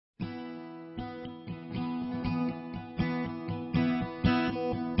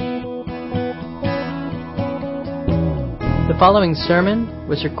following sermon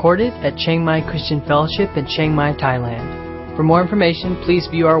was recorded at Chiang Mai Christian Fellowship in Chiang Mai, Thailand. For more information, please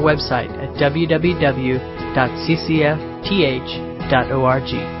view our website at www.ccfth.org.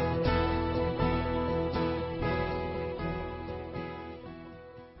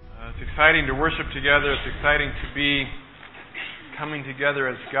 It's exciting to worship together. It's exciting to be coming together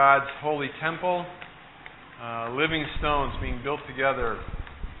as God's holy temple, living stones being built together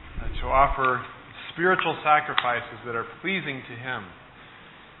to offer spiritual sacrifices that are pleasing to Him.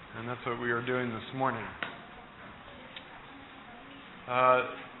 And that's what we are doing this morning. This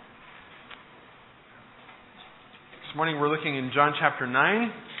morning we're looking in John chapter 9.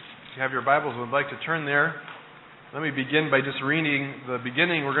 If you have your Bibles and would like to turn there, let me begin by just reading the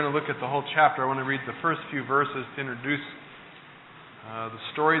beginning. We're going to look at the whole chapter. I want to read the first few verses to introduce the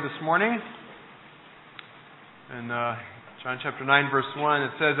story this morning. In John chapter 9, verse 1,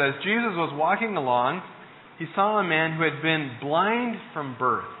 it says, "As Jesus was walking along, he saw a man who had been blind from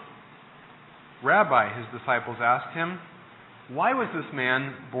birth. 'Rabbi,' his disciples asked him, 'why was this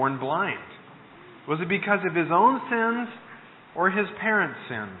man born blind? Was it because of his own sins or his parents'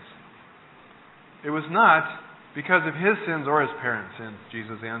 sins?' 'It was not because of his sins or his parents' sins,'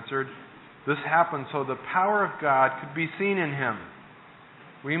 Jesus answered. 'This happened so the power of God could be seen in him.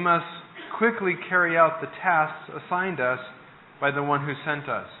 We must quickly carry out the tasks assigned us by the one who sent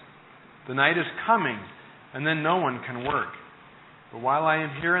us. The night is coming, and then no one can work. But while I am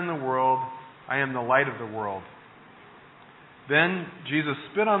here in the world, I am the light of the world.' Then Jesus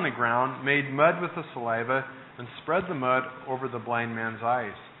spit on the ground, made mud with the saliva, and spread the mud over the blind man's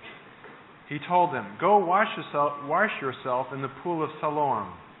eyes. He told him, 'Go wash yourself in the pool of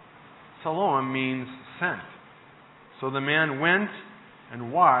Siloam.' Siloam means sent. So the man went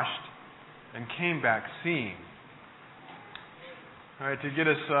and washed and came back seeing." All right, to get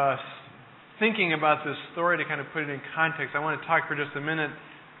us thinking about this story, to kind of put it in context, I want to talk for just a minute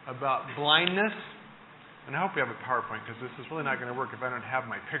about blindness. And I hope we have a PowerPoint, because this is really not going to work if I don't have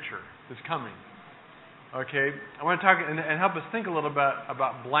my picture. It's coming. Okay, I want to talk and help us think a little bit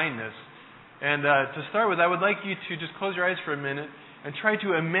about blindness. And to start with, I would like you to just close your eyes for a minute and try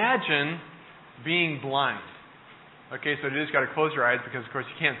to imagine being blind. Okay, so you just got to close your eyes because, of course,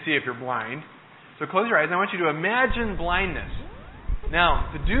 you can't see if you're blind. So close your eyes, and I want you to imagine blindness. Now,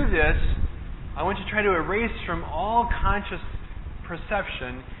 to do this, I want you to try to erase from all conscious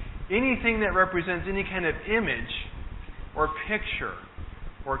perception anything that represents any kind of image or picture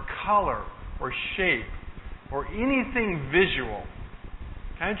or color or shape or anything visual.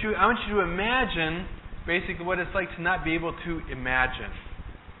 I want you to imagine basically what it's like to not be able to imagine.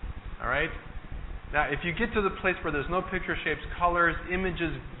 All right? Now, if you get to the place where there's no picture, shapes, colors,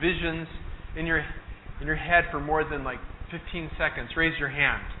 images, visions in your head for more than like 15 seconds, raise your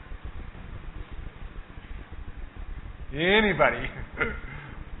hand. Anybody?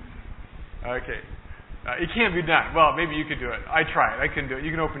 Okay. It can't be done. Well, maybe you could do it. I tried. I couldn't do it.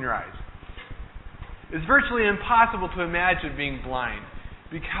 You can open your eyes. It's virtually impossible to imagine being blind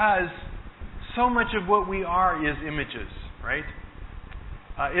because so much of what we are is images, right?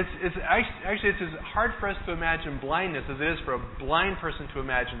 It's as hard for us to imagine blindness as it is for a blind person to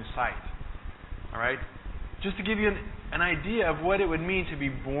imagine sight. All right? Just to give you an idea of what it would mean to be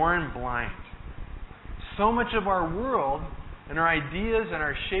born blind. So much of our world and our ideas and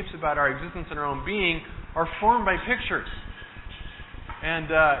our shapes about our existence and our own being are formed by pictures. And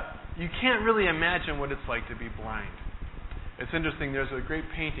you can't really imagine what it's like to be blind. It's interesting, there's a great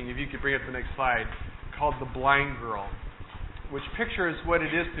painting, if you could bring up the next slide, called The Blind Girl, which pictures what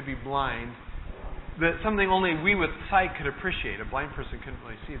it is to be blind, that something only we with sight could appreciate. A blind person couldn't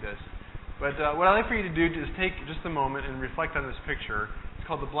really see this. But what I'd like for you to do is take just a moment and reflect on this picture. It's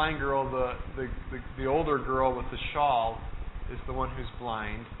called The Blind Girl. The older girl with the shawl is the one who's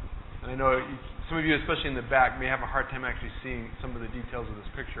blind. And I know some of you, especially in the back, may have a hard time actually seeing some of the details of this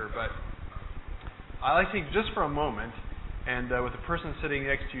picture. But I'd like to take just for a moment and with the person sitting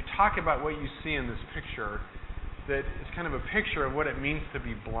next to you, talk about what you see in this picture that is kind of a picture of what it means to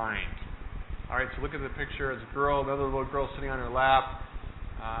be blind. All right, so look at the picture. It's a girl, another little girl sitting on her lap.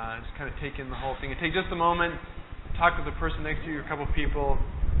 Just kind of take in the whole thing. And take just a moment, talk with the person next to you, a couple of people.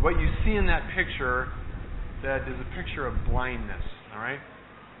 What you see in that picture, that is a picture of blindness. All right?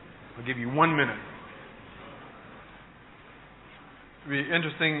 I'll give you 1 minute. It would be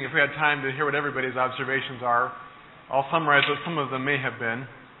interesting if we had time to hear what everybody's observations are. I'll summarize what some of them may have been.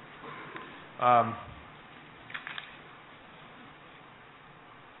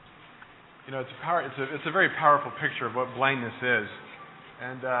 It's a very powerful picture of what blindness is.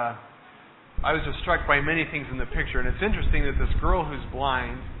 And I was just struck by many things in the picture. And it's interesting that this girl who's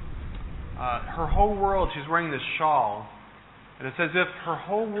blind, her whole world, she's wearing this shawl, And it's as if her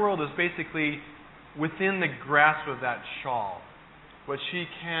whole world is basically within the grasp of that shawl. What she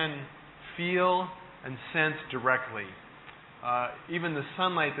can feel and sense directly. Even the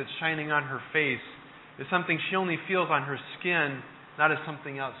sunlight that's shining on her face is something she only feels on her skin, not as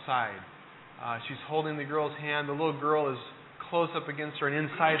something outside. She's holding the girl's hand. The little girl is close up against her and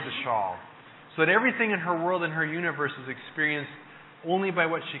inside the shawl. So that everything in her world and her universe is experienced only by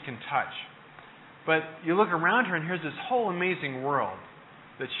what she can touch. But you look around her and here's this whole amazing world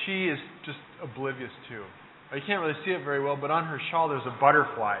that she is just oblivious to. You can't really see it very well, but on her shawl there's a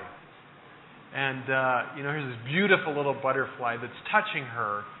butterfly. And, here's this beautiful little butterfly that's touching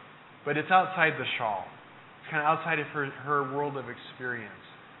her, but it's outside the shawl. It's kind of outside of her world of experience.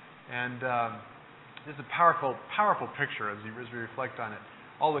 And it's a powerful, powerful picture as we reflect on it.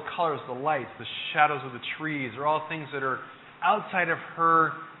 All the colors, the lights, the shadows of the trees are all things that are outside of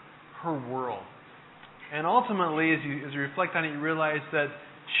her world. And ultimately, as you reflect on it, you realize that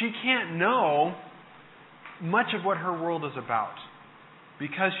she can't know much of what her world is about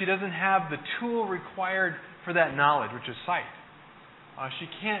because she doesn't have the tool required for that knowledge, which is sight. She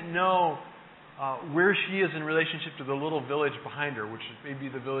can't know where she is in relationship to the little village behind her, which is maybe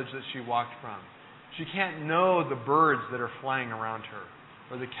the village that she walked from. She can't know the birds that are flying around her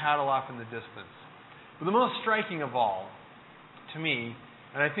or the cattle off in the distance. But the most striking of all, to me,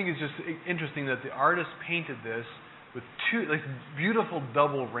 and I think it's just interesting that the artist painted this with two beautiful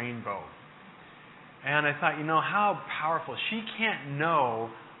double rainbow. And I thought, how powerful. She can't know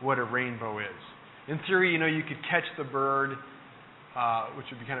what a rainbow is. In theory, you could catch the bird, which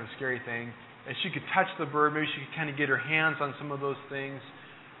would be kind of a scary thing. And she could touch the bird. Maybe she could kind of get her hands on some of those things.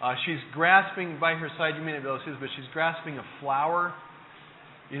 She's grasping by her side, you may not be able to see this, but she's grasping a flower.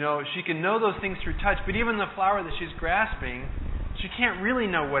 She can know those things through touch, but even the flower that she's grasping, she can't really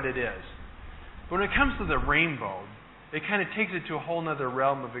know what it is. But when it comes to the rainbow, it kind of takes it to a whole other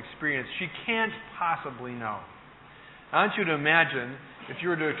realm of experience. She can't possibly know. I want you to imagine if you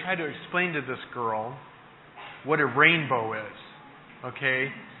were to try to explain to this girl what a rainbow is. Okay,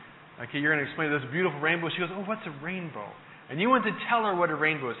 you're going to explain this beautiful rainbow. She goes, "Oh, what's a rainbow?" And you want to tell her what a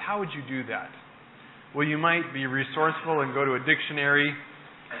rainbow is. How would you do that? Well, you might be resourceful and go to a dictionary,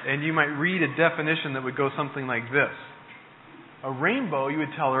 and you might read a definition that would go something like this. A rainbow, you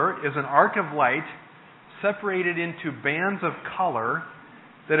would tell her, is an arc of light separated into bands of color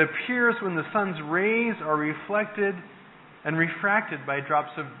that appears when the sun's rays are reflected and refracted by drops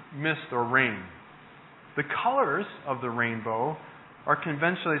of mist or rain. The colors of the rainbow are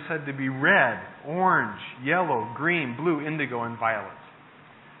conventionally said to be red, orange, yellow, green, blue, indigo, and violet.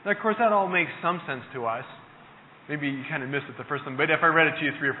 Now, of course, that all makes some sense to us. Maybe you kind of missed it the first time, but if I read it to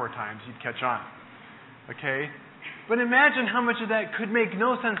you 3 or 4 times, you'd catch on. Okay? But imagine how much of that could make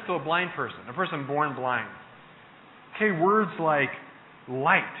no sense to a blind person, a person born blind. Okay, words like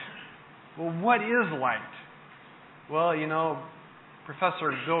light. Well, what is light? Well,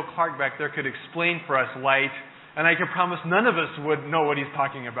 Professor Bill Clark back there could explain for us light, and I can promise none of us would know what he's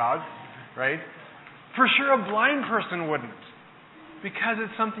talking about, right? For sure a blind person wouldn't, because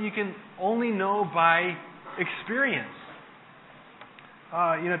it's something you can only know by experience.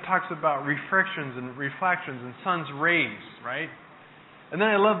 It talks about refractions and reflections and sun's rays, right? And then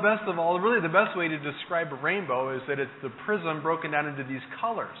I love best of all, really the best way to describe a rainbow is that it's the prism broken down into these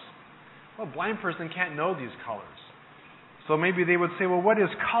colors. Well, a blind person can't know these colors. So maybe they would say, well, what is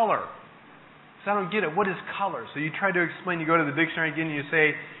color? So I don't get it. What is color? So you try to explain, you go to the dictionary again and you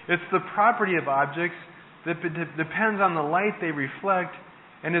say, it's the property of objects that depends on the light they reflect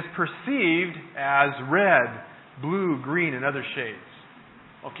and is perceived as red, blue, green, and other shades.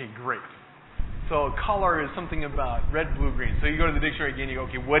 Okay, great. So color is something about red, blue, green. So you go to the dictionary again, you go,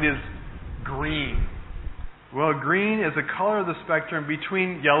 okay, what is green? Well, green is a color of the spectrum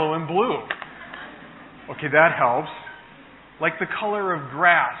between yellow and blue. Okay, that helps. Like the color of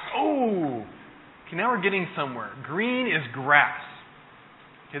grass. Oh! Okay, now we're getting somewhere. Green is grass.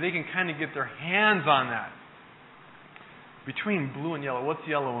 Okay, they can kind of get their hands on that. Between blue and yellow, what's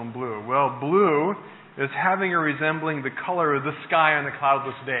yellow and blue? Well, blue is having or resembling the color of the sky on a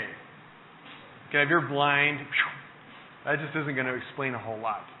cloudless day. Okay, if you're blind, that just isn't going to explain a whole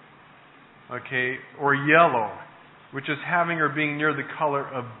lot. Okay, or yellow, which is having or being near the color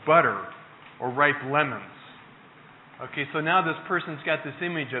of butter or ripe lemons. Okay, so now this person's got this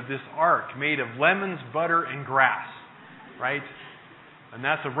image of this arc made of lemons, butter, and grass, right? And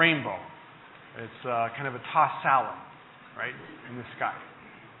that's a rainbow. It's kind of a tossed salad, right, in the sky.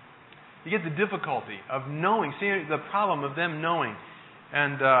 You get the difficulty of knowing, see the problem of them knowing.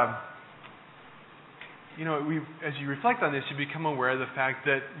 And, as you reflect on this, you become aware of the fact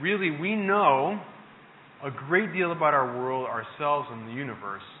that really we know a great deal about our world, ourselves, and the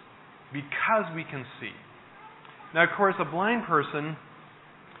universe because we can see. Now, of course, a blind person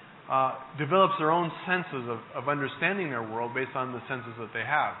develops their own senses of understanding their world based on the senses that they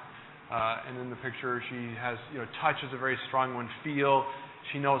have. And in the picture, she has, touch is a very strong one. Feel,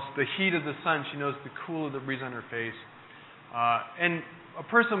 she knows the heat of the sun. She knows the cool of the breeze on her face. And a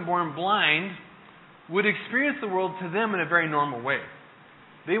person born blind would experience the world to them in a very normal way.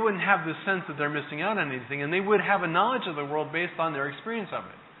 They wouldn't have the sense that they're missing out on anything, and they would have a knowledge of the world based on their experience of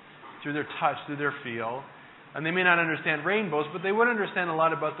it, through their touch, through their feel. And they may not understand rainbows, but they would understand a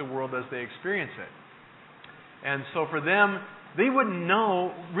lot about the world as they experience it. And so for them, they wouldn't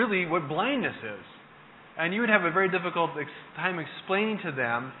know really what blindness is. And you would have a very difficult time explaining to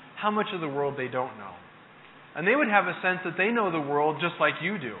them how much of the world they don't know. And they would have a sense that they know the world just like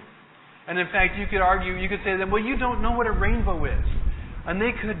you do. And in fact, you could say to them, well, you don't know what a rainbow is. And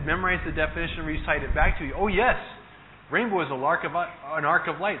they could memorize the definition and recite it back to you. Oh, yes, rainbow is an arc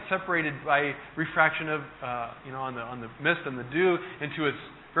of light separated by refraction of, on the mist and the dew into its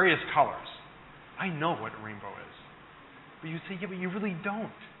various colors. I know what a rainbow is. But you'd say, yeah, but you really don't.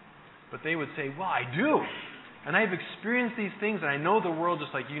 But they would say, well, I do. And I've experienced these things, and I know the world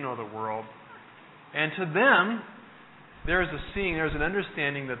just like you know the world. And to them, there is a seeing, there's an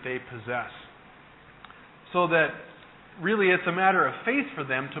understanding that they possess. So that really it's a matter of faith for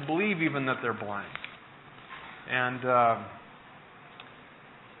them to believe even that they're blind. And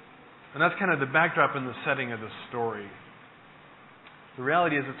that's kind of the backdrop and the setting of the story. The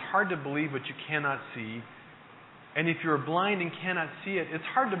reality is it's hard to believe what you cannot see. And if you're blind and cannot see it, it's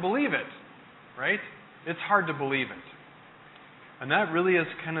hard to believe it. Right? It's hard to believe it. And that really is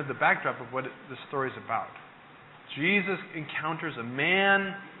kind of the backdrop of what the story is about. Jesus encounters a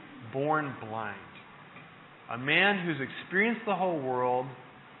man born blind. A man who's experienced the whole world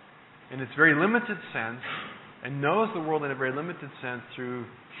in its very limited sense and knows the world in a very limited sense through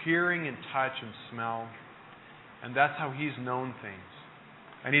hearing and touch and smell. And that's how he's known things.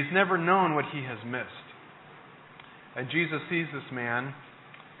 And he's never known what he has missed. And Jesus sees this man,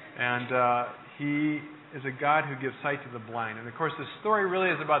 and he is a God who gives sight to the blind. And of course, this story really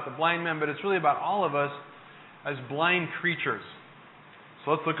is about the blind man, but it's really about all of us as blind creatures.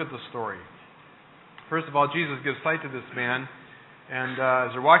 So let's look at the story. First of all, Jesus gives sight to this man, and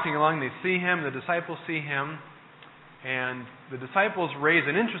as they're walking along, they see him, the disciples see him, and the disciples raise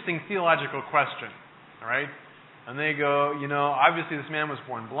an interesting theological question, all right? And they go, obviously this man was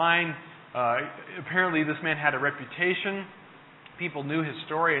born blind. Apparently this man had a reputation. People knew his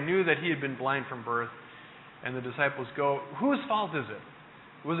story and knew that he had been blind from birth. And the disciples go, whose fault is it?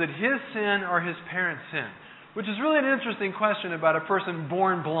 Was it his sin or his parents' sin? Which is really an interesting question about a person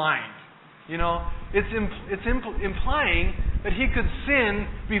born blind. It's implying that he could sin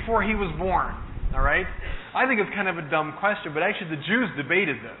before he was born. All right? I think it's kind of a dumb question, but actually the Jews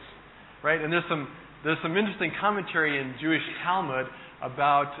debated this, right? And there's some interesting commentary in Jewish Talmud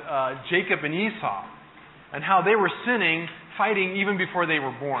about Jacob and Esau and how they were sinning, fighting even before they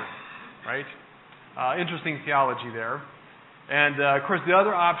were born, right? Interesting theology there. And of course, the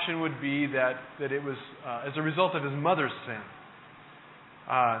other option would be that it was as a result of his mother's sin.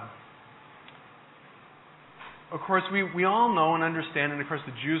 Of course, we all know and understand, and of course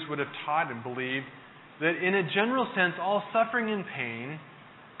the Jews would have taught and believed, that in a general sense, all suffering and pain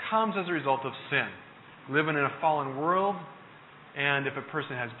comes as a result of sin. Living in a fallen world, and if a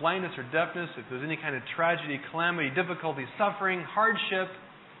person has blindness or deafness, if there's any kind of tragedy, calamity, difficulty, suffering, hardship,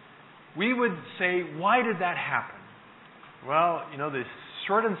 we would say, why did that happen? Well, the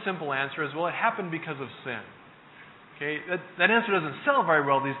short and simple answer is, well, it happened because of sin. Okay, that answer doesn't sell very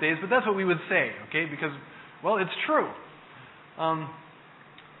well these days, but that's what we would say, okay, because, well, it's true.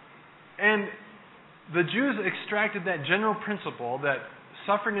 And the Jews extracted that general principle that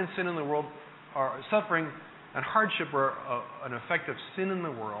suffering and sin in the world, or suffering and hardship are an effect of sin in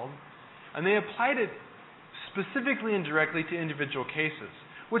the world, and they applied it specifically and directly to individual cases,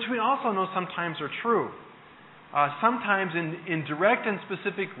 which we also know sometimes are true. Sometimes in direct and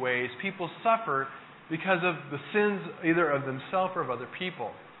specific ways, people suffer because of the sins either of themselves or of other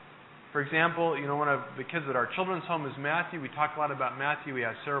people. For example, one of the kids at our children's home is Matthew. We talk a lot about Matthew. He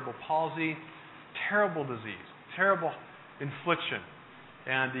has cerebral palsy, terrible disease, terrible infliction.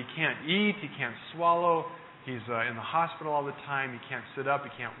 And he can't eat, he can't swallow, he's in the hospital all the time, he can't sit up,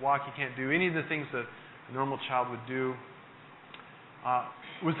 he can't walk, he can't do any of the things that a normal child would do.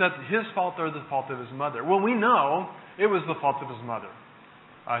 Was that his fault or the fault of his mother? Well, we know it was the fault of his mother.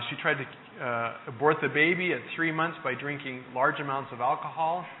 She tried to abort the baby at 3 months by drinking large amounts of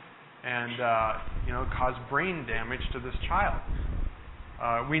alcohol and caused brain damage to this child.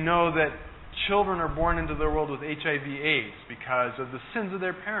 We know that children are born into the world with HIV/AIDS because of the sins of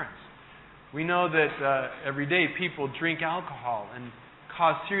their parents. We know that every day people drink alcohol and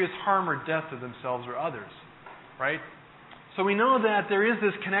cause serious harm or death to themselves or others, right? So we know that there is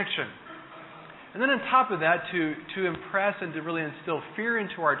this connection. And then on top of that, to impress and to really instill fear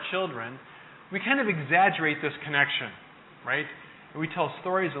into our children, we kind of exaggerate this connection, right? And we tell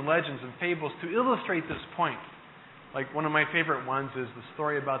stories and legends and fables to illustrate this point. Like one of my favorite ones is the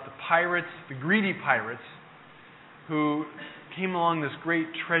story about the pirates, the greedy pirates, who came along this great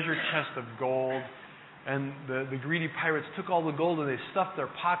treasure chest of gold. And the greedy pirates took all the gold and they stuffed their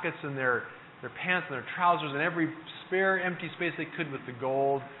pockets and their pants and their trousers and every spare empty space they could with the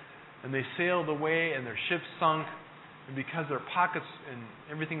gold. And they sailed away and their ship sunk. And because their pockets and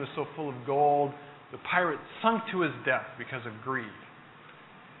everything was so full of gold, the pirate sunk to his death because of greed.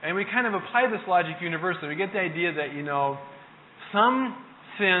 And we kind of apply this logic universally. We get the idea that, some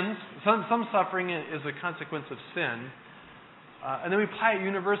sins, some suffering is a consequence of sin. And then we apply it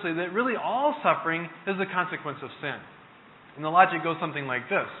universally that really all suffering is a consequence of sin. And the logic goes something like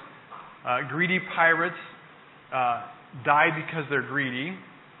this. Greedy pirates die because they're greedy.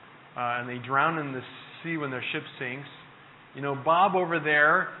 And they drown in the sea when their ship sinks. Bob over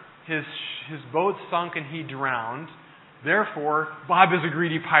there, his boat sunk and he drowned. Therefore, Bob is a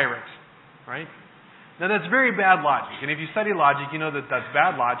greedy pirate. Right? Now that's very bad logic. And if you study logic, you know that that's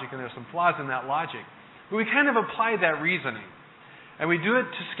bad logic and there's some flaws in that logic. But we kind of apply that reasoning. And we do it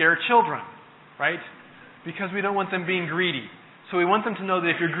to scare children. Right? Because we don't want them being greedy. So we want them to know that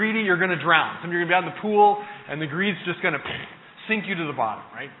if you're greedy, you're going to drown. Some of you are going to be out in the pool and the greed's just going to sink you to the bottom.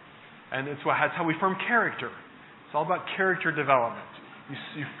 Right? And that's how we form character. It's all about character development.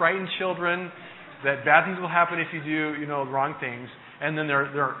 You frighten children that bad things will happen if you do, wrong things, and then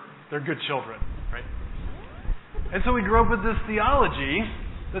they're good children, right? And so we grew up with this theology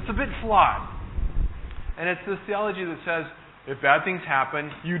that's a bit flawed. And it's this theology that says, if bad things happen,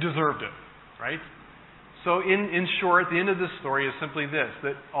 you deserved it, right? So in short, the end of this story is simply this,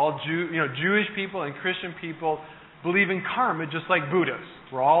 that all Jewish people and Christian people believe in karma just like Buddhists.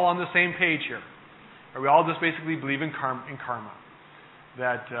 We're all on the same page here. Or we all just basically believe in karma.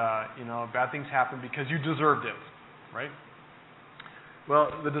 That, bad things happen because you deserved it. Right?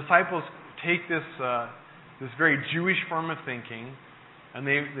 Well, the disciples take this very Jewish form of thinking and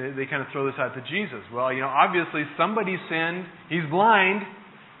they kind of throw this out to Jesus. Well, obviously somebody sinned. He's blind.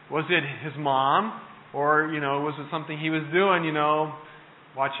 Was it his mom? Or, was it something he was doing,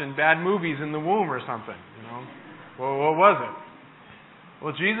 watching bad movies in the womb or something? Well, what was it?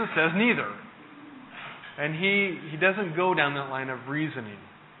 Well, Jesus says neither. And he doesn't go down that line of reasoning.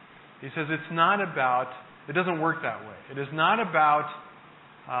 He says it doesn't work that way. It is not about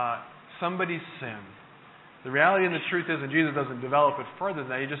somebody's sin. The reality and the truth is, and Jesus doesn't develop it further than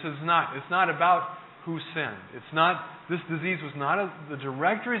that, he just says it's not about who sinned. This disease was not the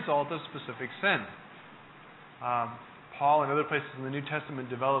direct result of specific sin. Paul and other places in the New Testament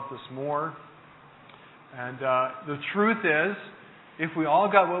develop this more. And the truth is, if we all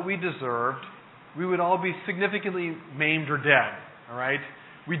got what we deserved, we would all be significantly maimed or dead. All right?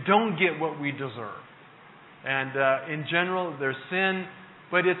 We don't get what we deserve. And in general, there's sin,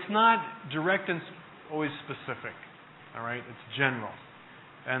 but it's not direct and always specific. All right? It's general.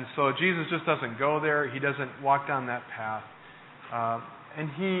 And so Jesus just doesn't go there. He doesn't walk down that path. And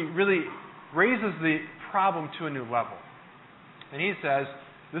he really raises the problem to a new level. And he says,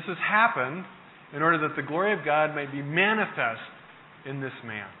 this has happened in order that the glory of God might be manifest in this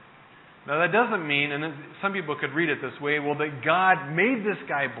man. Now that doesn't mean, and some people could read it this way, well, that God made this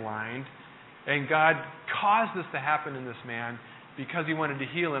guy blind and God caused this to happen in this man because he wanted to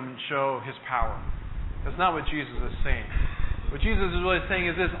heal him and show his power. That's not what Jesus is saying. What Jesus is really saying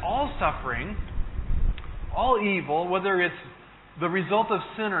is this: all suffering, all evil, whether it's the result of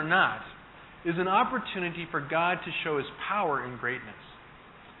sin or not, is an opportunity for God to show his power and greatness.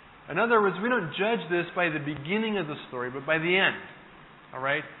 In other words, we don't judge this by the beginning of the story, but by the end. All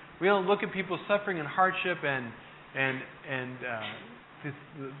right? We don't look at people's suffering and hardship and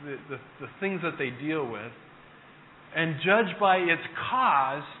the things that they deal with and judge by its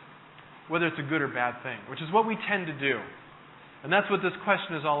cause whether it's a good or bad thing, which is what we tend to do. And that's what this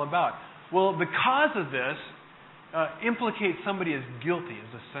question is all about. Well, the cause of this implicates somebody as guilty,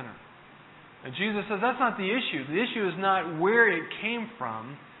 as a sinner. And Jesus says that's not the issue. The issue is not where it came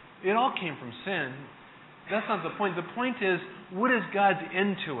from. It all came from sin. That's not the point. The point is, what is God's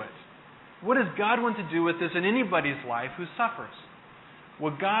end to it? What does God want to do with this in anybody's life who suffers?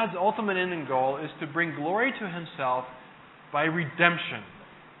 Well, God's ultimate end and goal is to bring glory to himself by redemption,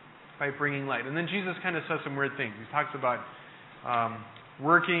 by bringing light. And then Jesus kind of says some weird things. He talks about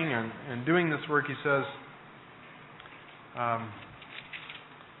working and doing this work, he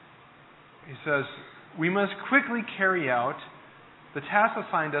says, we must quickly carry out the task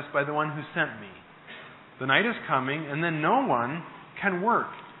assigned us by the one who sent me. The night is coming, and then no one can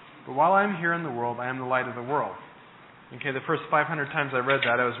work. But while I am here in the world, I am the light of the world. Okay, the first 500 times I read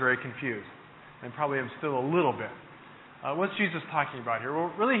that, I was very confused. And probably am still a little bit. What's Jesus talking about here?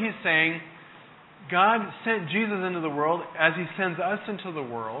 Well, really he's saying God sent Jesus into the world as He sends us into the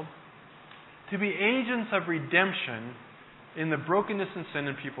world to be agents of redemption in the brokenness and sin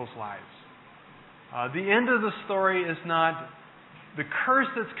in people's lives. The end of the story is not the curse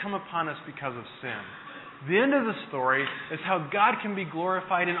that's come upon us because of sin. The end of the story is how God can be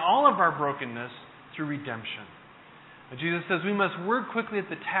glorified in all of our brokenness through redemption. And Jesus says we must work quickly at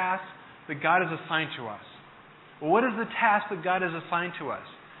the task that God has assigned to us. Well, what is the task that God has assigned to us?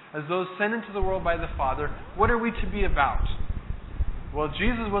 As those sent into the world by the Father, what are we to be about? Well,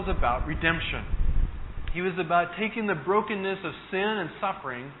 Jesus was about redemption. He was about taking the brokenness of sin and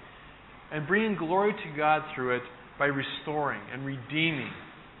suffering and bringing glory to God through it by restoring and redeeming.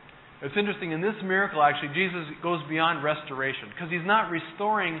 It's interesting, in this miracle, actually, Jesus goes beyond restoration because He's not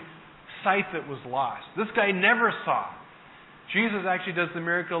restoring sight that was lost. This guy never saw. Jesus actually does the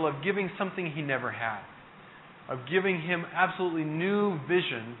miracle of giving something he never had, of giving him absolutely new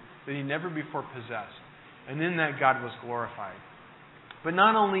vision that he never before possessed. And in that, God was glorified. But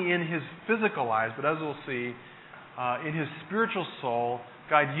not only in his physical eyes, but as we'll see, in his spiritual soul,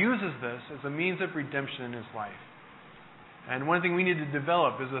 God uses this as a means of redemption in his life. And one thing we need to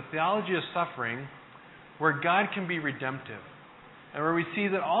develop is a theology of suffering where God can be redemptive, and where we see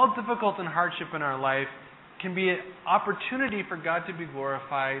that all difficult and hardship in our life can be an opportunity for God to be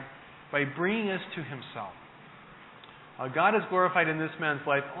glorified by bringing us to Himself. God is glorified in this man's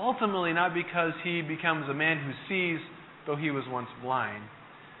life ultimately not because he becomes a man who sees, though he was once blind,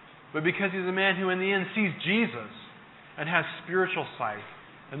 but because he's a man who in the end sees Jesus and has spiritual sight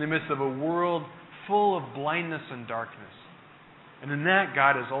in the midst of a world full of blindness and darkness. And in that,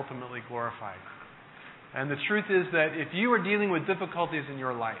 God is ultimately glorified. And the truth is that if you are dealing with difficulties in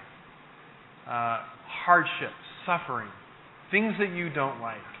your life, hardships, suffering, things that you don't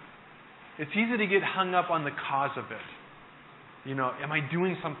like, it's easy to get hung up on the cause of it. You know, am I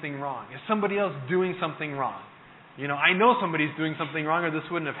doing something wrong? Is somebody else doing something wrong? You know, I know somebody's doing something wrong or this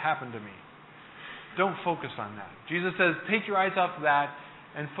wouldn't have happened to me. Don't focus on that. Jesus says, take your eyes off that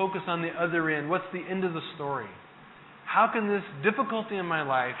and focus on the other end. What's the end of the story? How can this difficulty in my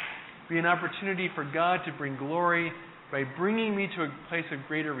life be an opportunity for God to bring glory by bringing me to a place of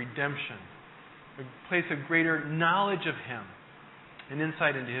greater redemption, a place of greater knowledge of Him, and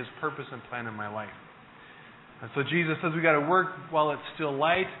insight into His purpose and plan in my life? And so Jesus says we've got to work while it's still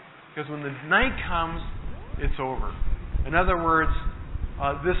light, because when the night comes, it's over. In other words,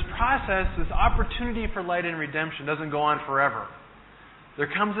 this process, this opportunity for light and redemption doesn't go on forever. There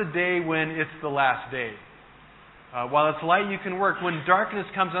comes a day when it's the last day. While it's light, you can work. When darkness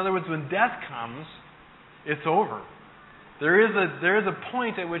comes, in other words, when death comes, it's over. There is a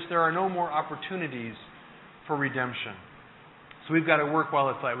point at which there are no more opportunities for redemption. So we've got to work while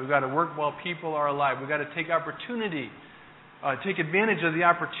it's light. We've got to work while people are alive. We've got to take take advantage of the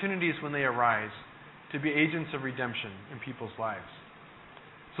opportunities when they arise to be agents of redemption in people's lives.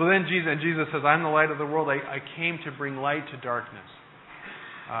 So then Jesus says, I'm the light of the world. I came to bring light to darkness.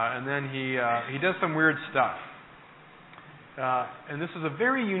 And then he does some weird stuff. And this is a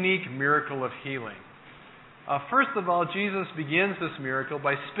very unique miracle of healing. First of all, Jesus begins this miracle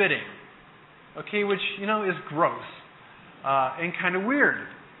by spitting. Okay, which, is gross. And kind of weird.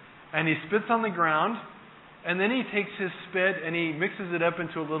 And he spits on the ground, and then he takes his spit and he mixes it up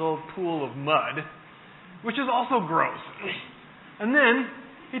into a little pool of mud, which is also gross. And then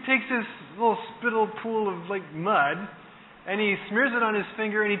he takes his little spittle pool of mud, and he smears it on his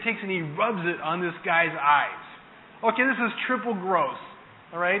finger, and he takes and he rubs it on this guy's eyes. Okay, this is triple gross.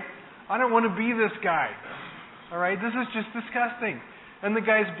 All right? I don't want to be this guy. All right? This is just disgusting. And the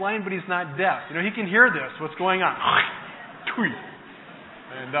guy's blind, but he's not deaf. He can hear this. What's going on?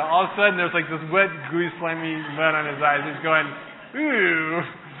 And all of a sudden, there's this wet, gooey, slimy mud on his eyes. He's going, ooh.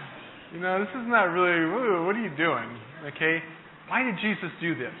 This is not really, ooh, what are you doing? Okay? Why did Jesus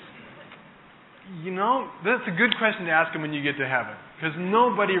do this? That's a good question to ask him when you get to heaven. Because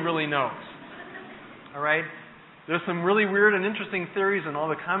nobody really knows. All right? There's some really weird and interesting theories in all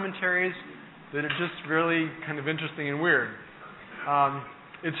the commentaries that are just really kind of interesting and weird.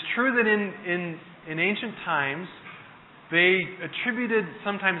 It's true that in ancient times, they attributed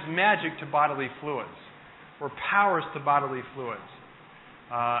sometimes magic to bodily fluids, or powers to bodily fluids.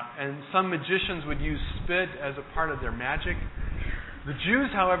 And some magicians would use spit as a part of their magic. The Jews,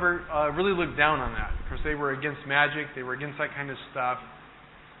 however, really looked down on that. Of course, they were against magic. They were against that kind of stuff.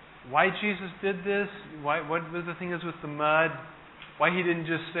 Why Jesus did this? What was the thing is with the mud? Why he didn't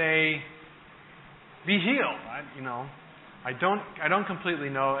just say, "Be healed"? I don't completely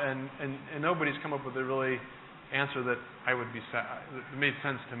know, and nobody's come up with a really answer that that made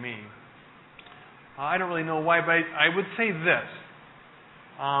sense to me. I don't really know why, but I would say this: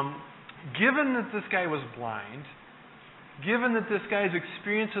 given that this guy was blind, given that this guy's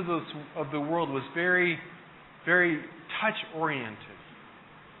experience of the world was very, very touch-oriented,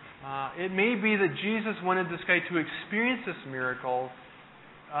 it may be that Jesus wanted this guy to experience this miracle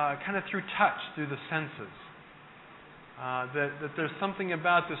kind of through touch, through the senses. That there's something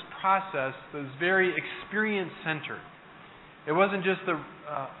about this process that is very experience-centered. It wasn't just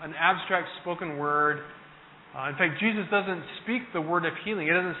an abstract spoken word. In fact, Jesus doesn't speak the word of healing.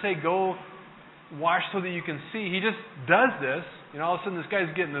 He doesn't say, "Go wash so that you can see." He just does this. All of a sudden this guy's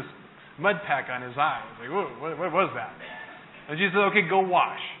getting this mud pack on his eye. It's like, "Whoa, what was that?" And Jesus says, "Okay, go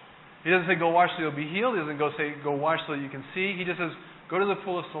wash." He doesn't say, "Go wash so you'll be healed." He doesn't say, "Go wash so you can see." He just says, "Go to the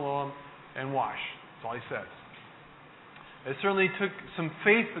pool of Siloam and wash." That's all he says. It certainly took some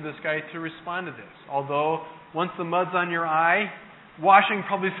faith for this guy to respond to this. Although, once the mud's on your eye, washing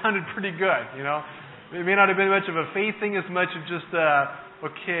probably sounded pretty good, It may not have been much of a faith thing as much as just,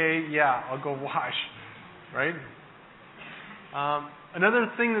 okay, yeah, I'll go wash, right? Another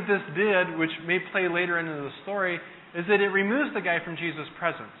thing that this did, which may play later into the story, is that it removes the guy from Jesus'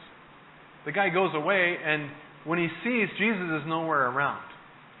 presence. The guy goes away, and when he sees, Jesus is nowhere around.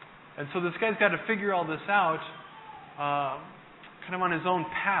 And so this guy's got to figure all this out kind of on his own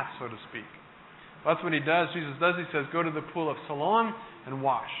path, so to speak. That's what he does. Jesus does. He says, "Go to the pool of Siloam and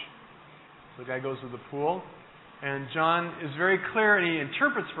wash." So the guy goes to the pool, and John is very clear, and he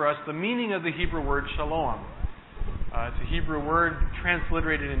interprets for us the meaning of the Hebrew word shalom. It's a Hebrew word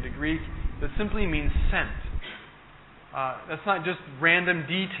transliterated into Greek that simply means sent. That's not just random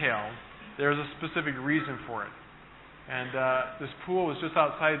detail. There's a specific reason for it. And this pool was just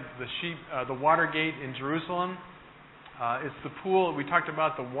outside the water gate in Jerusalem. It's the pool we talked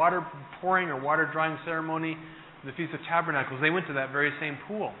about, the water pouring or water drawing ceremony, the Feast of Tabernacles. They went to that very same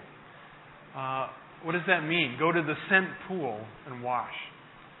pool. What does that mean? Go to the sent pool and wash.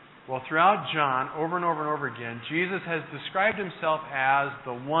 Well, throughout John, over and over and over again, Jesus has described himself as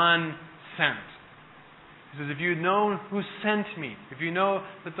the one sent. He says, "If you know who sent me, if you know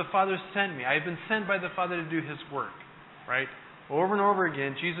that the Father sent me, I have been sent by the Father to do his work." Right? Over and over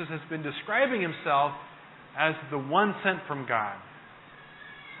again, Jesus has been describing himself as the one sent from God.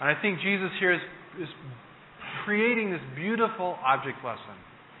 And I think Jesus here is creating this beautiful object lesson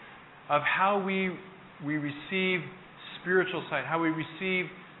of how we receive spiritual sight, how we receive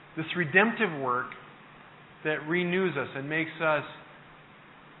this redemptive work that renews us and makes us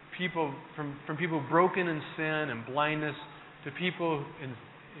people from people broken in sin and blindness to people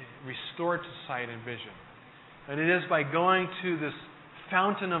restored to sight and vision. And it is by going to this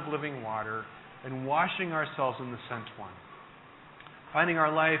fountain of living water and washing ourselves in the sent one, finding our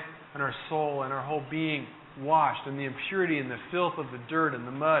life and our soul and our whole being washed in the impurity and the filth of the dirt and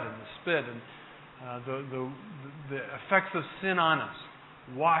the mud and the spit and the effects of sin on us,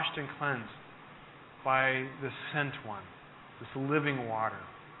 washed and cleansed by the sent one, this living water.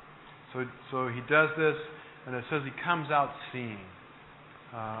 So he does this, and it says he comes out seeing.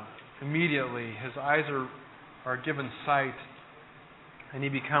 Immediately, his eyes are given sight, and he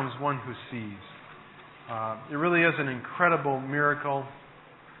becomes one who sees. It really is an incredible miracle.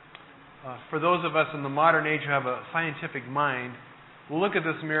 For those of us in the modern age who have a scientific mind, we'll look at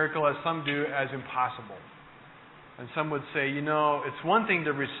this miracle, as some do, as impossible. And some would say, it's one thing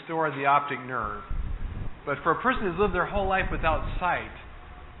to restore the optic nerve, but for a person who's lived their whole life without sight,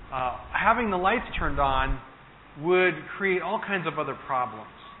 having the lights turned on would create all kinds of other problems.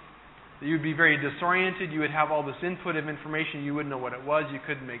 You would be very disoriented. You would have all this input of information you wouldn't know what it was. You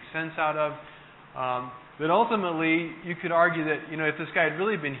couldn't make sense out of. But ultimately, you could argue that if this guy had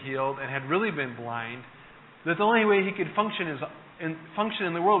really been healed and had really been blind, that the only way he could function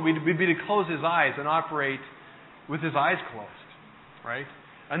in the world would be to close his eyes and operate with his eyes closed, right?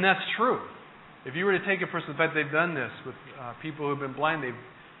 And that's true. If you were to take a person, in fact, they've done this with people who've been blind. They've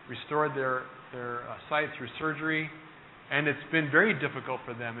restored their sight through surgery. And it's been very difficult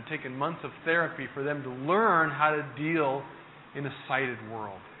for them. It's taken months of therapy for them to learn how to deal in a sighted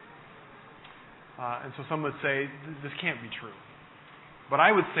world. And so some would say, this can't be true. But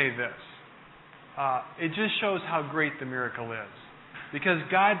I would say this. It just shows how great the miracle is. Because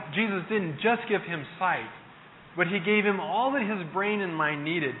Jesus didn't just give him sight, but he gave him all that his brain and mind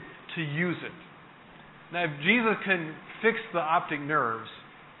needed to use it. Now, if Jesus can fix the optic nerves,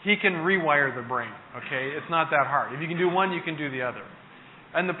 He can rewire the brain, okay? It's not that hard. If you can do one, you can do the other.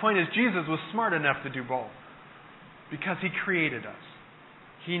 And the point is, Jesus was smart enough to do both because He created us.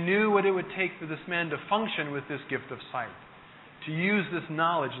 He knew what it would take for this man to function with this gift of sight, to use this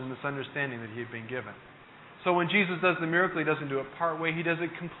knowledge and this understanding that He had been given. So when Jesus does the miracle, He doesn't do it part way, He does it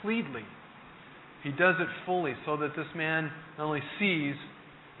completely. He does it fully so that this man not only sees,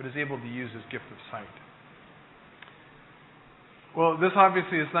 but is able to use his gift of sight. Well, this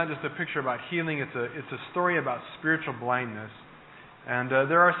obviously is not just a picture about healing, it's a story about spiritual blindness. And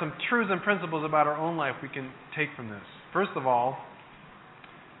there are some truths and principles about our own life we can take from this. First of all,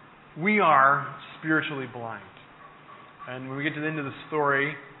 we are spiritually blind. And when we get to the end of the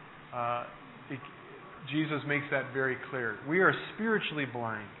story, Jesus makes that very clear. We are spiritually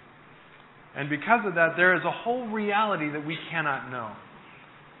blind. And because of that, there is a whole reality that we cannot know.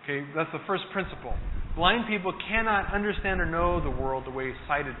 Okay, that's the first principle. Blind people cannot understand or know the world the way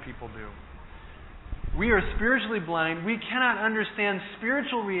sighted people do. We are spiritually blind. We cannot understand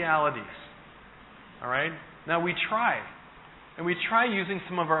spiritual realities. All right? Now we try. And we try using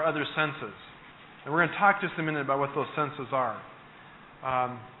some of our other senses. And we're going to talk just a minute about what those senses are.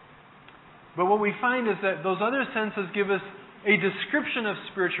 But what we find is that those other senses give us a description of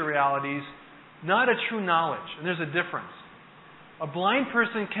spiritual realities, not a true knowledge. And there's a difference. A blind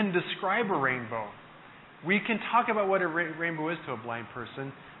person can describe a rainbow. We can talk about what a rainbow is to a blind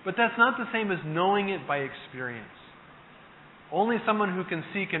person, but that's not the same as knowing it by experience. Only someone who can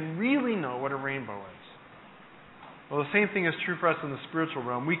see can really know what a rainbow is. Well, the same thing is true for us in the spiritual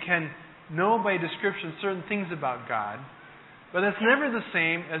realm. We can know by description certain things about God, but that's never the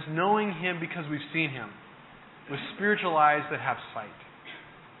same as knowing Him because we've seen Him with spiritual eyes that have sight.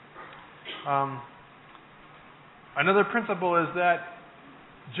 Another principle is that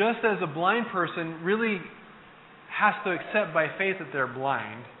just as a blind person really has to accept by faith that they're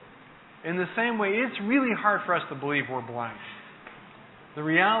blind, in the same way, it's really hard for us to believe we're blind. The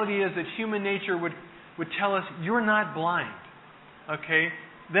reality is that human nature would tell us, you're not blind. Okay?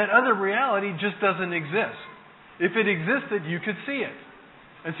 That other reality just doesn't exist. If it existed, you could see it.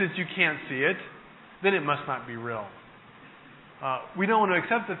 And since you can't see it, then it must not be real. We don't want to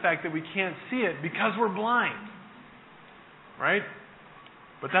accept the fact that we can't see it because we're blind. Right?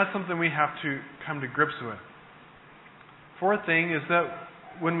 But that's something we have to come to grips with. Fourth thing is that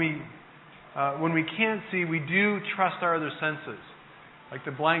when we can't see, we do trust our other senses. Like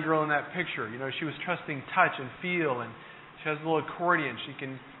the blind girl in that picture. You know, she was trusting touch and feel, and she has a little accordion. She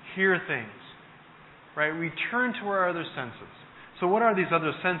can hear things. Right? We turn to our other senses. So what are these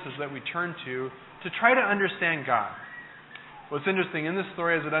other senses that we turn to try to understand God? What's interesting, in this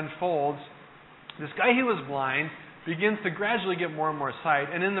story as it unfolds, this guy who was blind begins to gradually get more and more sight.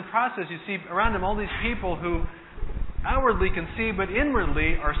 And in the process, you see around him all these people who outwardly can see, but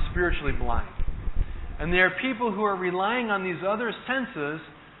inwardly are spiritually blind. And there are people who are relying on these other senses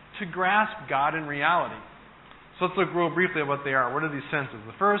to grasp God in reality. So let's look real briefly at what they are. What are these senses?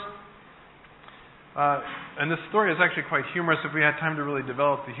 The first, and this story is actually quite humorous. If we had time to really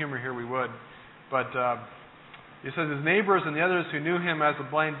develop the humor here, we would. But it says his neighbors and the others who knew him as a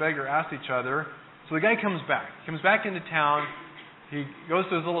blind beggar asked each other. So the guy comes back. He comes back into town. He goes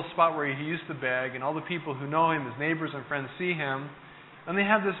to his little spot where he used to beg, and all the people who know him, his neighbors and friends, see him, and they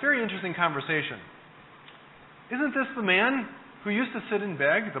have this very interesting conversation. Isn't this the man who used to sit and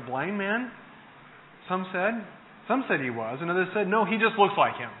beg, the blind man? Some said he was, and others said, no, he just looks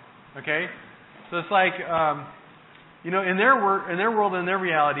like him. Okay? So it's like, in their world, in their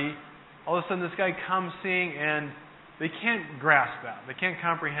reality, all of a sudden this guy comes seeing, and they can't grasp that. They can't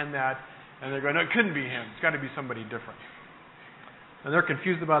comprehend that. And they're going, no, it couldn't be him. It's got to be somebody different. And they're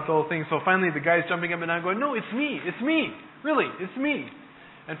confused about the whole thing. So finally the guy's jumping up and down going, no, it's me. It's me. Really, it's me.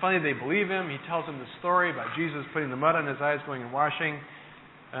 And finally they believe him. He tells them the story about Jesus putting the mud on his eyes, going and washing.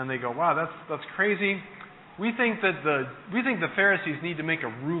 And they go, wow, that's crazy. We think the Pharisees need to make a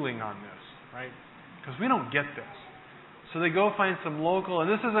ruling on this, right? Because we don't get this. So they go find some local, and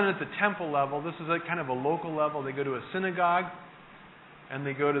this isn't at the temple level. This is at kind of a local level. They go to a synagogue. And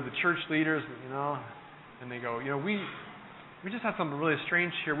they go to the church leaders, and they go, we just have something really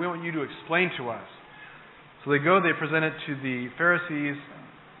strange here. We want you to explain to us. So they go, they present it to the Pharisees,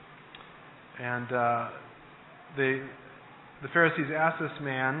 and the Pharisees ask this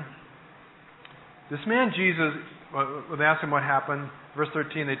man Jesus, they asked him what happened. Verse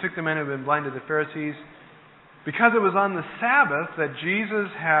 13, they took the man who had been blind to the Pharisees. Because it was on the Sabbath that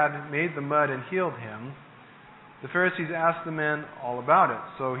Jesus had made the mud and healed him, the Pharisees asked the man all about it.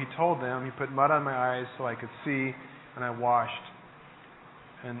 So he told them, he put mud on my eyes so I could see, and I washed.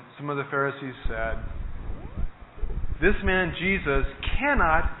 And some of the Pharisees said, this man Jesus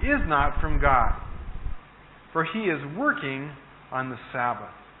is not from God, for he is working on the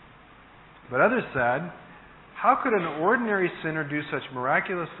Sabbath. But others said, how could an ordinary sinner do such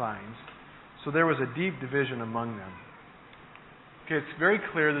miraculous signs? So there was a deep division among them. Okay, it's very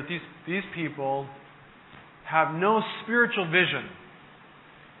clear that these people have no spiritual vision.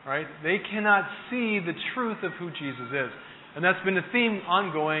 Right? They cannot see the truth of who Jesus is. And that's been a theme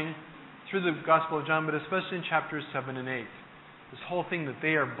ongoing through the Gospel of John, but especially in chapters 7 and 8. This whole thing that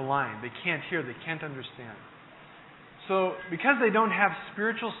they are blind. They can't hear. They can't understand. So, because they don't have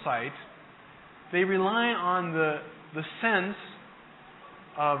spiritual sight, they rely on the sense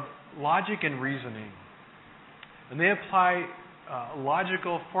of logic and reasoning. And they apply a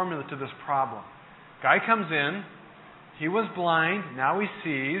logical formula to this problem. Guy comes in. He was blind. Now he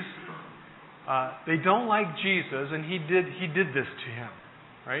sees. They don't like Jesus, and he did this to him,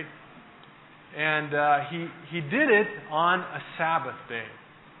 right? And he did it on a Sabbath day,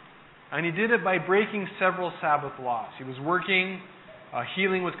 and he did it by breaking several Sabbath laws. He was working.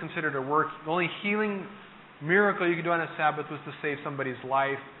 Healing was considered a work. The only healing miracle you could do on a Sabbath was to save somebody's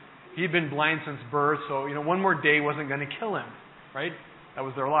life. He'd been blind since birth, so one more day wasn't going to kill him, right? That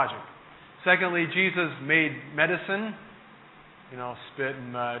was their logic. Secondly, Jesus made medicine, spit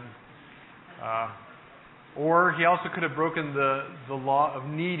and mud. Or he also could have broken the law of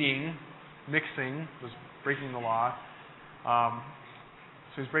kneading, mixing, was breaking the law.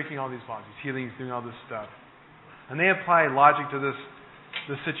 So he's breaking all these laws. He's healing, he's doing all this stuff. And they apply logic to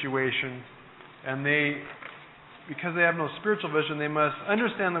this situation. And because they have no spiritual vision, they must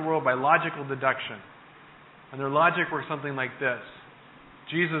understand the world by logical deduction. And their logic works something like this.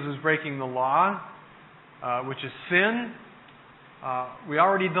 Jesus is breaking the law, which is sin. We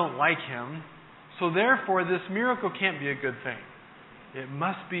already don't like him. So therefore, this miracle can't be a good thing. It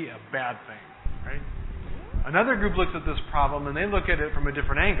must be a bad thing, right? Another group looks at this problem and they look at it from a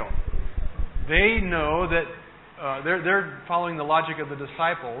different angle. They know that they're following the logic of the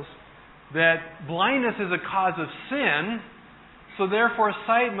disciples, that blindness is a cause of sin, so therefore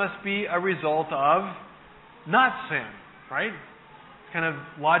sight must be a result of not sin, right? It's kind of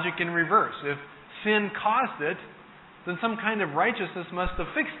logic in reverse. If sin caused it, then some kind of righteousness must have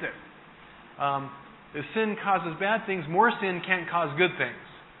fixed it. If sin causes bad things, more sin can't cause good things.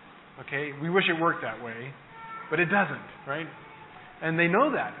 Okay? We wish it worked that way, but it doesn't, right? And they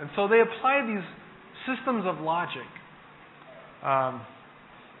know that. And so they apply these systems of logic.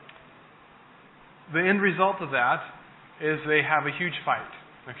 The end result of that is they have a huge fight.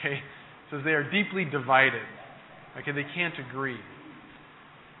 Okay? It says they are deeply divided. Okay? They can't agree.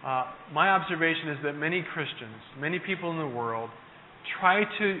 My observation is that many Christians, many people in the world, try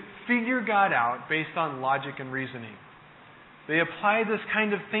to figure God out based on logic and reasoning. They apply this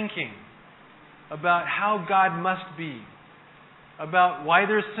kind of thinking about how God must be, about why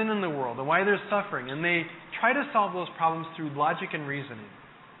there's sin in the world and why there's suffering, and they try to solve those problems through logic and reasoning.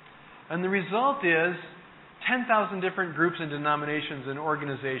 And the result is 10,000 different groups and denominations and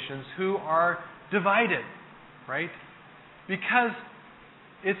organizations who are divided, right? Because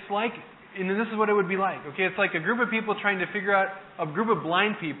it's like, and this is what it would be like. Okay, it's like a group of people trying to figure out, a group of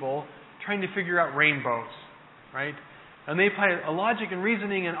blind people trying to figure out rainbows, right? And they apply a logic and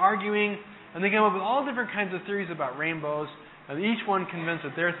reasoning and arguing, and they come up with all different kinds of theories about rainbows, and each one convinced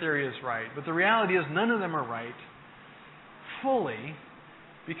that their theory is right. But the reality is none of them are right fully,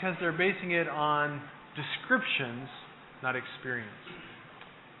 because they're basing it on descriptions, not experience.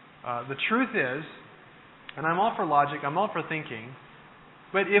 The truth is, and I'm all for logic, I'm all for thinking,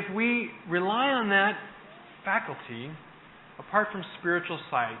 but if we rely on that faculty, apart from spiritual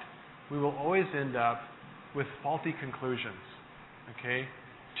sight, we will always end up with faulty conclusions. Okay?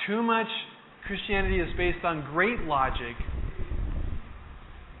 Too much Christianity is based on great logic,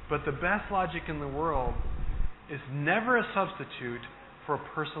 but the best logic in the world is never a substitute for a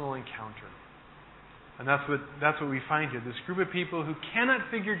personal encounter. And that's what we find here. This group of people who cannot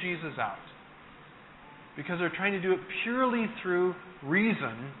figure Jesus out because they're trying to do it purely through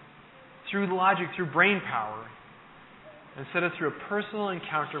reason, through logic, through brain power, instead of through a personal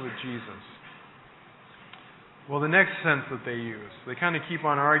encounter with Jesus. Well, the next sense that they use, they kind of keep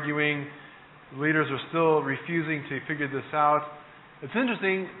on arguing. The leaders are still refusing to figure this out. It's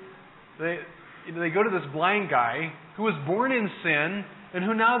interesting. They go to this blind guy who was born in sin and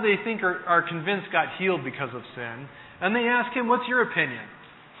who now they think are convinced got healed because of sin. And they ask him, what's your opinion?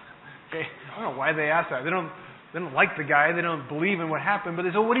 Okay, I don't know why they ask that. They don't like the guy. They don't believe in what happened. But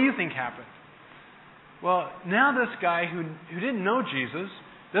they say, what do you think happened? Well, now this guy who didn't know Jesus,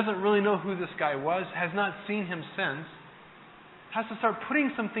 doesn't really know who this guy was, has not seen him since, has to start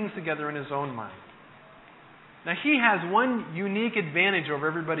putting some things together in his own mind. Now, he has one unique advantage over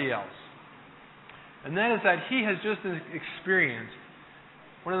everybody else. And that is that he has just experienced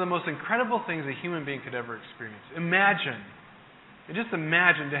one of the most incredible things a human being could ever experience. Imagine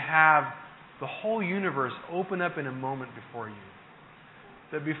to have the whole universe open up in a moment before you.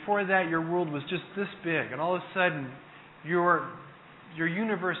 That before that your world was just this big, and all of a sudden your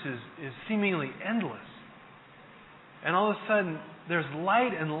universe is seemingly endless. And all of a sudden there's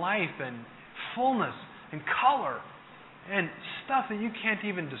light and life and fullness and color and stuff that you can't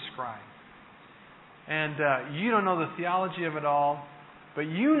even describe. And you don't know the theology of it all, but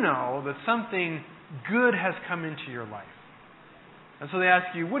you know that something good has come into your life. And so they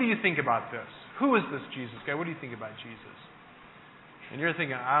ask you, what do you think about this? Who is this Jesus guy? What do you think about Jesus? And you're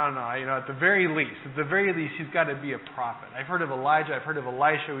thinking, I don't know. At the very least, he's got to be a prophet. I've heard of Elijah. I've heard of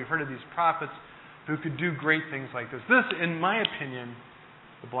Elisha. We've heard of these prophets who could do great things like this. This, in my opinion,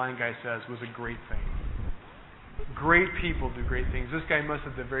 the blind guy says, was a great thing. Great people do great things. This guy must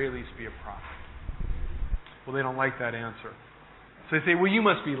at the very least be a prophet. Well, they don't like that answer. So they say, well, you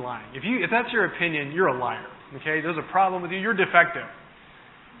must be lying. If that's your opinion, you're a liar. Okay? There's a problem with you. You're defective.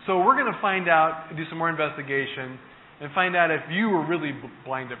 So we're going to find out, do some more investigation, and find out if you were really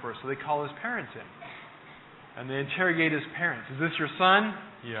blind at birth. So they call his parents in. And they interrogate his parents. Is this your son?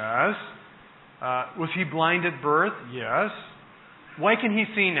 Yes. Was he blind at birth? Yes. Why can he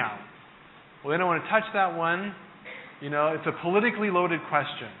see now? Well, they don't want to touch that one. It's a politically loaded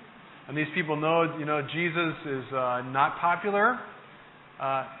question. And these people know, Jesus is not popular.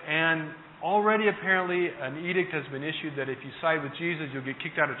 And already apparently an edict has been issued that if you side with Jesus, you'll get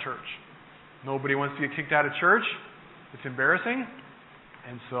kicked out of church. Nobody wants to get kicked out of church. It's embarrassing.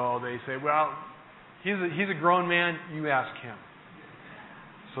 And so they say, well, he's a grown man. You ask him.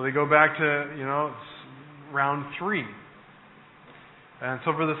 So they go back to, round 3. And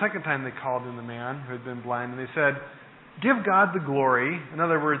so for the second time they called in the man who had been blind, and they said, give God the glory. In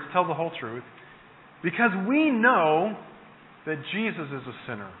other words, tell the whole truth. Because we know that Jesus is a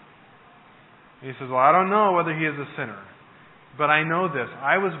sinner. And he says, well, I don't know whether he is a sinner. But I know this.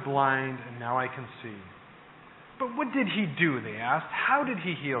 I was blind and now I can see. But what did he do? They asked. How did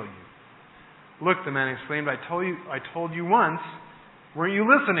he heal you? Look, the man exclaimed, I told you once. Weren't you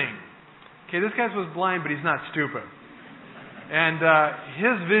listening? Okay, this guy was blind, but he's not stupid. And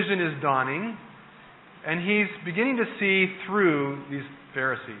his vision is dawning. And he's beginning to see through these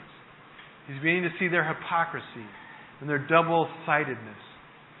Pharisees. He's beginning to see their hypocrisy and their double-sidedness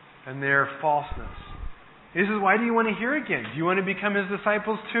and their falseness. He says, why do you want to hear again? Do you want to become his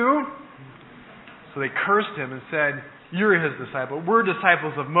disciples too? So they cursed him and said, you're his disciple. We're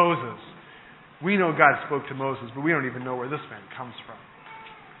disciples of Moses. We know God spoke to Moses, but we don't even know where this man comes from.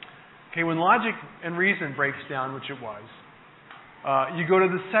 Okay, when logic and reason breaks down, which it was, you go to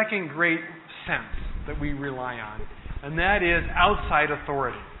the second great sense that we rely on, and that is outside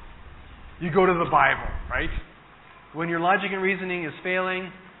authority. You go to the Bible, right? When your logic and reasoning is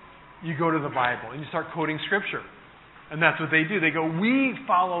failing, you go to the Bible and you start quoting Scripture. And that's what they do. They go, we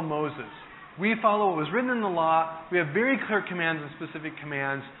follow Moses. We follow what was written in the law. We have very clear commands and specific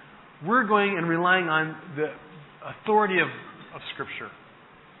commands. We're going and relying on the authority of Scripture.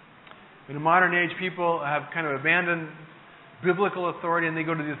 In the modern age, people have kind of abandoned biblical authority and they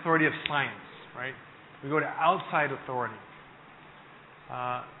go to the authority of science, right? We go to outside authority.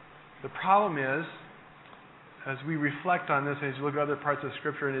 The problem is, as we reflect on this, as you look at other parts of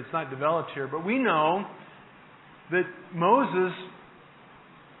Scripture, and it's not developed here, but we know that Moses,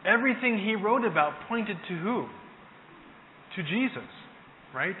 everything he wrote about pointed to who? To Jesus,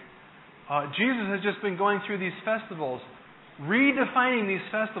 right? Jesus has just been going through these festivals, redefining these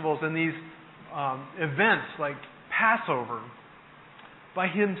festivals and these events like Passover by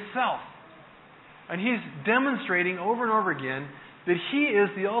himself. And he's demonstrating over and over again that he is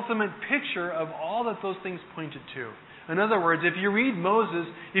the ultimate picture of all that those things pointed to. In other words, if you read Moses,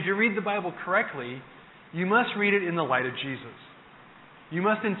 if you read the Bible correctly, you must read it in the light of Jesus. You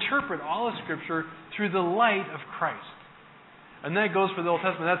must interpret all of Scripture through the light of Christ. And that goes for the Old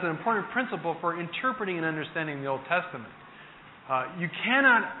Testament. That's an important principle for interpreting and understanding the Old Testament. You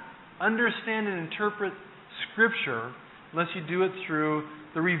cannot understand and interpret Scripture unless you do it through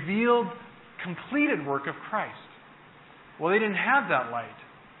the revealed, completed work of Christ. Well, they didn't have that light.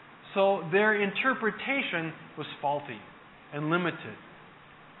 So their interpretation was faulty and limited.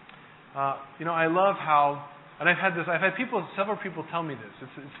 I love how, and I've had several people tell me this.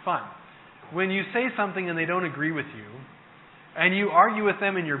 It's fun. When you say something and they don't agree with you, and you argue with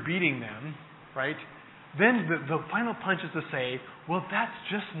them and you're beating them, right? Then the final punch is to say, well, that's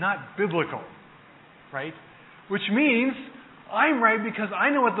just not biblical, right? Which means I'm right because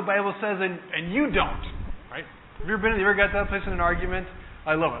I know what the Bible says and you don't. right? Have you ever got to that place in an argument?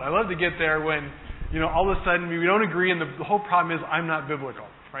 I love it. I love to get there when, all of a sudden we don't agree and the whole problem is I'm not biblical,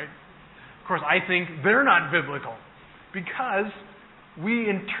 right? Of course, I think they're not biblical because we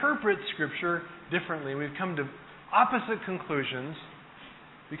interpret Scripture differently. We've come to opposite conclusions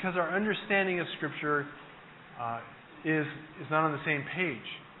because our understanding of Scripture is not on the same page.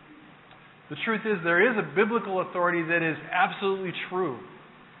 The truth is there is a biblical authority that is absolutely true.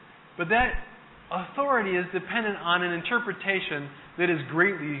 But that authority is dependent on an interpretation that is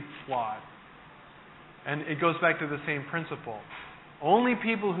greatly flawed. And it goes back to the same principle. Only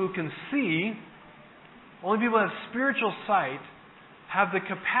people who can see, only people who have spiritual sight, have the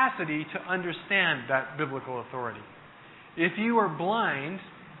capacity to understand that biblical authority. If you are blind,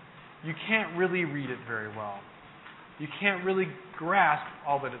 you can't really read it very well. You can't really grasp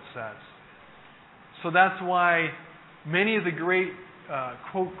all that it says. So that's why many of the great,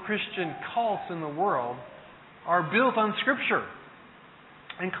 quote, Christian cults in the world are built on Scripture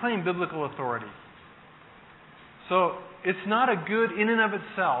and claim biblical authority. So it's not a good in and of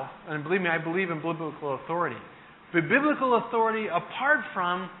itself, and believe me, I believe in biblical authority. But biblical authority, apart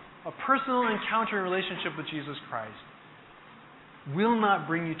from a personal encounter and relationship with Jesus Christ, will not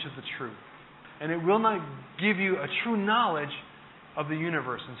bring you to the truth. And it will not give you a true knowledge of the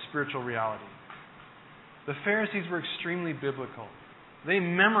universe and spiritual reality. The Pharisees were extremely biblical. They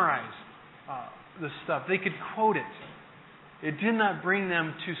memorized the stuff. They could quote it. It did not bring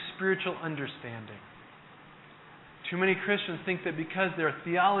them to spiritual understanding. Too many Christians think that because their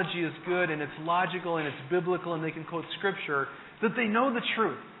theology is good and it's logical and it's biblical and they can quote Scripture, that they know the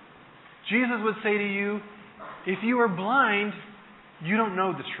truth. Jesus would say to you, if you are blind, you don't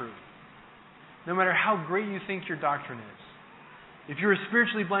know the truth. No matter how great you think your doctrine is. If you are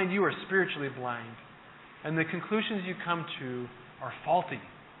spiritually blind, you are spiritually blind. And the conclusions you come to are faulty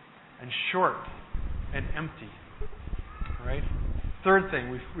and short and empty. All right? Third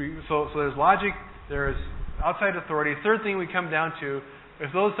thing, so there's logic, there's outside authority. Third thing we come down to,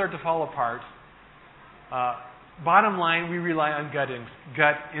 if those start to fall apart, bottom line, we rely on gut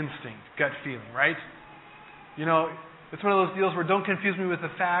instinct, gut feeling, right? It's one of those deals where don't confuse me with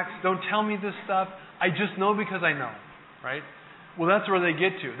the facts, don't tell me this stuff, I just know because I know, right? Well, that's where they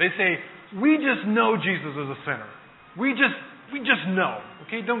get to. They say, we just know Jesus is a sinner. We just know.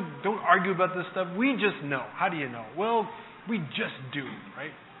 Okay, don't argue about this stuff. We just know. How do you know? Well, we just do,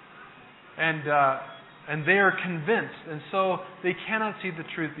 right? And they are convinced, and so they cannot see the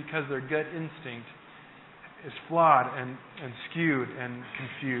truth because their gut instinct is flawed and skewed and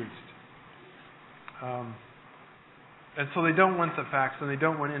confused. And so they don't want the facts and they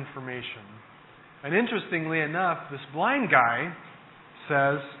don't want information. And interestingly enough, this blind guy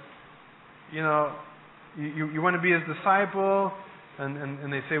says, you want to be his disciple,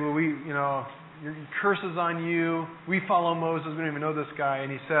 and they say, well, your curses on you. We follow Moses. We don't even know this guy.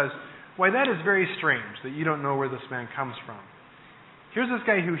 And he says, why, that is very strange that you don't know where this man comes from. Here's this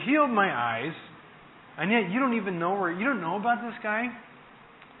guy who healed my eyes, and yet you don't even know you don't know about this guy?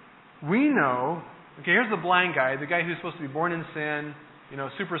 We know. Okay, here's the blind guy, the guy who's supposed to be born in sin,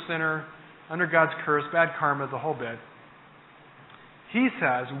 super sinner, under God's curse, bad karma, the whole bit. He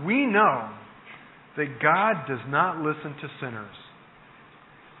says, we know that God does not listen to sinners,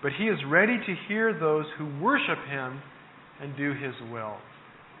 but He is ready to hear those who worship Him and do His will.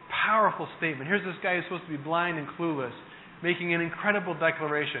 Powerful statement. Here's this guy who's supposed to be blind and clueless, making an incredible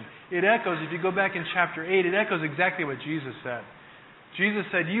declaration. It echoes, if you go back in chapter 8, it echoes exactly what Jesus said. Jesus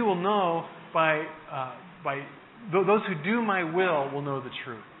said, you will know by those who do my will know the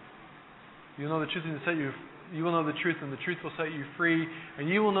truth. You'll know the truth and you will know the truth, and the truth will set you free. And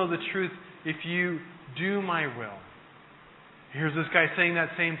you will know the truth if you do my will. Here's this guy saying that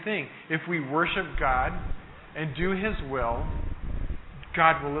same thing. If we worship God and do His will,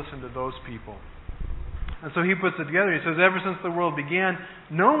 God will listen to those people. And so he puts it together. He says, ever since the world began,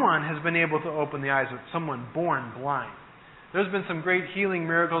 no one has been able to open the eyes of someone born blind. There's been some great healing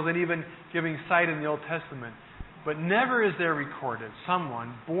miracles and even giving sight in the Old Testament. But never is there recorded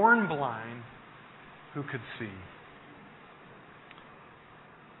someone born blind who could see.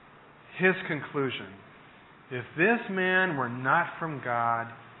 His conclusion, if this man were not from God,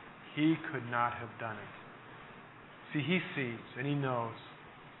 he could not have done it. See, he sees and he knows.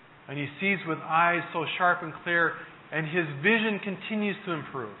 And he sees with eyes so sharp and clear, and his vision continues to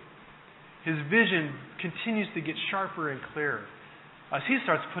improve. His vision continues to get sharper and clearer as he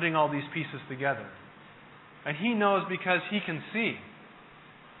starts putting all these pieces together. And he knows because he can see,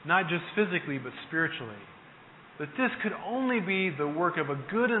 not just physically but spiritually, that this could only be the work of a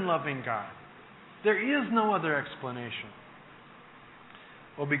good and loving God. There is no other explanation.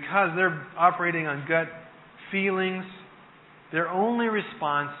 Well, because they're operating on gut feelings. Their only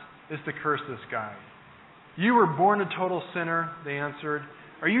response is to curse this guy. You were born a total sinner, they answered.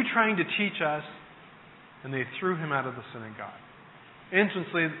 Are you trying to teach us? And they threw him out of the synagogue.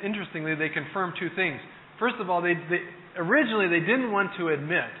 Interestingly, they confirmed two things. First of all, originally they didn't want to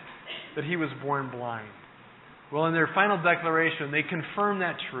admit that he was born blind. Well, in their final declaration, they confirmed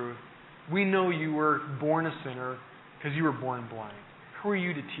that truth. We know you were born a sinner because you were born blind. Who are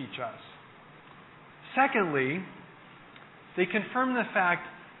you to teach us? Secondly, they confirmed the fact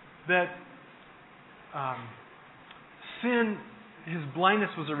that sin, his blindness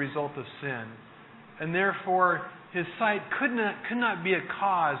was a result of sin, and therefore his sight could not be a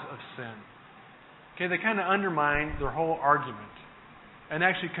cause of sin. Okay, they kind of undermine their whole argument and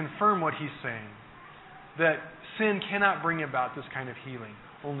actually confirm what he's saying, that sin cannot bring about this kind of healing.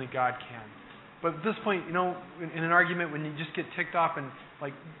 Only God can. But at this point, in an argument, when you just get ticked off and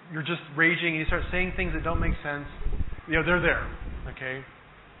like you're just raging and you start saying things that don't make sense, they're there, okay,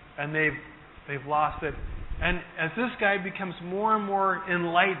 and they've lost it. And as this guy becomes more and more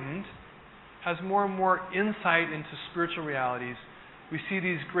enlightened, has more and more insight into spiritual realities, we see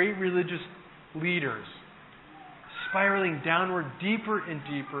these great religious leaders spiraling downward deeper and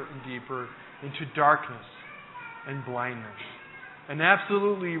deeper and deeper into darkness and blindness. An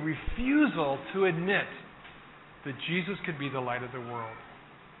absolutely refusal to admit that Jesus could be the light of the world.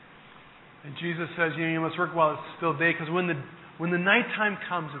 And Jesus says, you must work while it's still day, because when the nighttime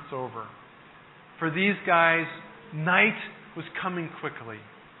comes, it's over. For these guys, night was coming quickly,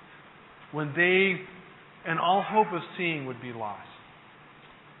 when they and all hope of seeing would be lost.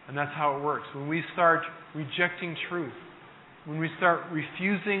 And that's how it works. When we start rejecting truth, when we start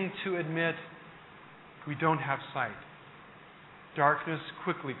refusing to admit we don't have sight, darkness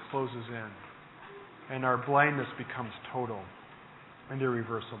quickly closes in, and our blindness becomes total and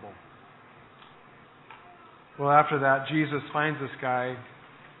irreversible. Well, after that, Jesus finds this guy,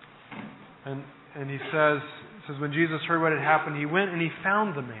 and he says, when Jesus heard what had happened, he went and he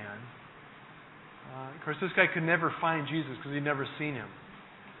found the man. Of course, this guy could never find Jesus because he'd never seen him.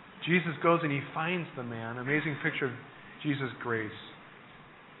 Jesus goes and he finds the man. Amazing picture of Jesus' grace.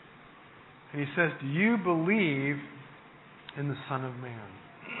 And he says, do you believe in the Son of Man?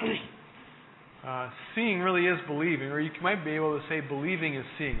 Seeing really is believing, or you might be able to say believing is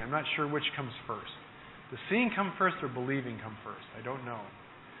seeing. I'm not sure which comes first. Does seeing come first or believing come first? I don't know.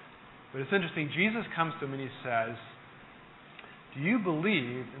 But it's interesting. Jesus comes to him and he says, do you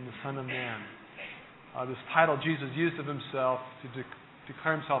believe in the Son of Man? This title Jesus used of himself to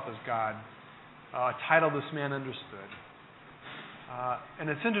declare himself as God. A title this man understood. And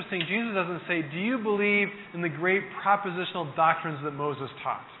it's interesting, Jesus doesn't say, do you believe in the great propositional doctrines that Moses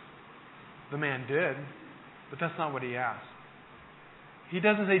taught? The man did, but that's not what he asked. He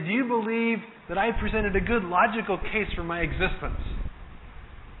doesn't say, do you believe that I presented a good logical case for my existence?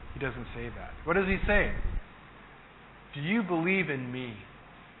 He doesn't say that. What does he say? Do you believe in me?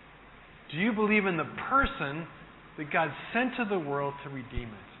 Do you believe in the person that God sent to the world to redeem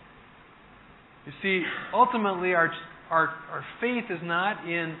it? You see, ultimately our faith is not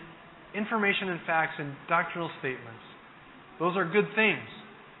in information and facts and doctrinal statements. Those are good things.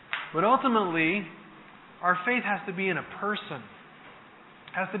 But ultimately, our faith has to be in a person.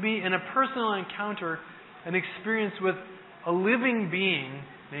 It has to be in a personal encounter, an experience with a living being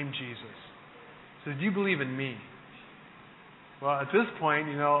named Jesus. So, do you believe in me? Well, at this point,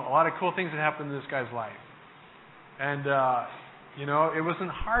 a lot of cool things had happened in this guy's life. And, it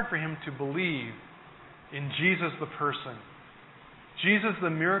wasn't hard for him to believe in Jesus the person. Jesus the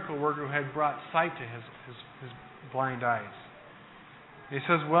miracle worker who had brought sight to his blind eyes. He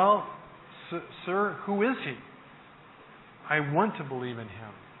says, well, sir, who is he? I want to believe in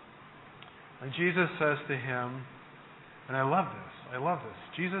him. And Jesus says to him, and I love this.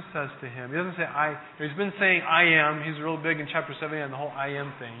 Jesus says to him, he doesn't say I. He's been saying I am. He's real big in chapter 7 on the whole I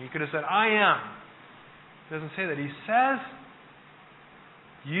am thing. He could have said I am. He doesn't say that. He says,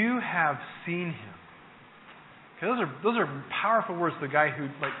 you have seen him. Okay, those are powerful words. The guy who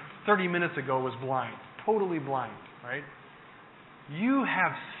 30 minutes ago was blind, totally blind, right? You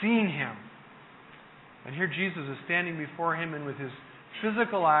have seen him. And here Jesus is standing before him, and with his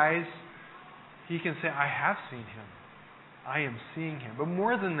physical eyes, he can say, I have seen him. I am seeing him. But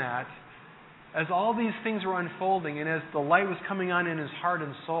more than that, as all these things were unfolding, and as the light was coming on in his heart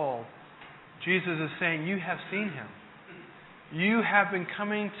and soul, Jesus is saying, you have seen him. You have been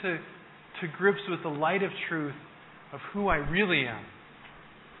coming to grips with the light of truth of who I really am,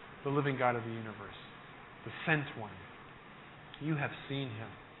 the living God of the universe, the sent one. You have seen him.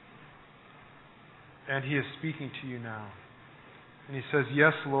 And he is speaking to you now. And he says,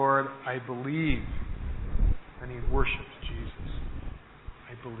 yes, Lord, I believe. And he worshipped Jesus.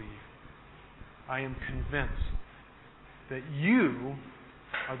 I believe. I am convinced that you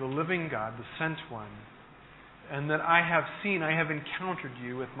are the living God, the sent one, and that I have encountered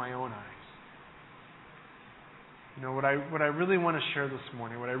you with my own eyes. You know, what I really want to share this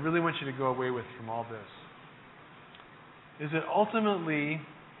morning, what I really want you to go away with from all this, is that ultimately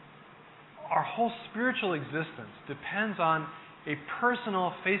our whole spiritual existence depends on a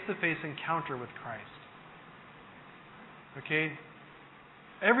personal face-to-face encounter with Christ. Okay?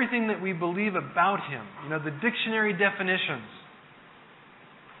 Everything that we believe about Him, you know, the dictionary definitions,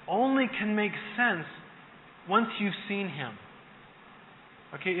 only can make sense once you've seen Him.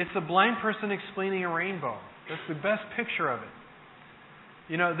 Okay, it's a blind person explaining a rainbow. That's the best picture of it.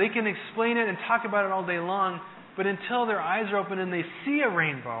 You know, they can explain it and talk about it all day long, but until their eyes are open and they see a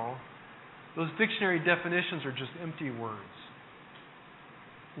rainbow, those dictionary definitions are just empty words.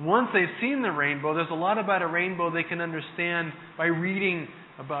 Once they've seen the rainbow, there's a lot about a rainbow they can understand by reading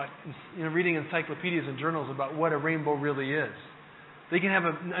encyclopedias and journals about what a rainbow really is. They can have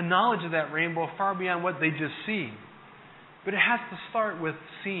a knowledge of that rainbow far beyond what they just see. But it has to start with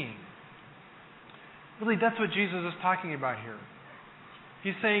seeing. Really, that's what Jesus is talking about here.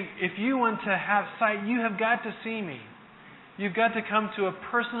 He's saying, if you want to have sight, you have got to see me. You've got to come to a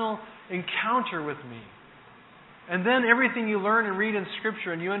personal encounter with me. And then everything you learn and read in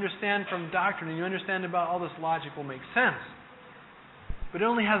Scripture and you understand from doctrine and you understand about all this logic will make sense. But it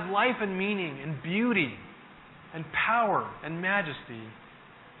only has life and meaning and beauty and power and majesty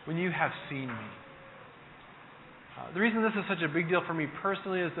when you have seen me. The reason this is such a big deal for me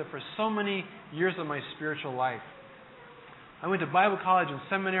personally is that for so many years of my spiritual life, I went to Bible college and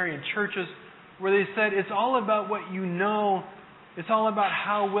seminary and churches where they said it's all about what you know. It's all about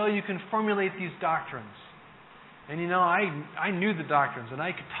how well you can formulate these doctrines. And you know, I knew the doctrines and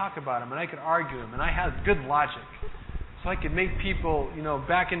I could talk about them and I could argue them and I had good logic. So I could make people, you know,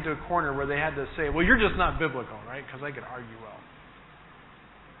 back into a corner where they had to say, well, you're just not biblical, right? Because I could argue well.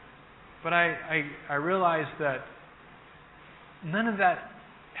 But I realized that none of that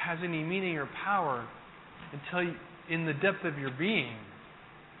has any meaning or power until you, in the depth of your being,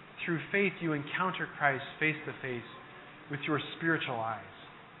 through faith, you encounter Christ face to face with your spiritual eyes.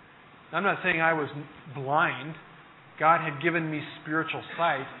 Now, I'm not saying I was blind. God had given me spiritual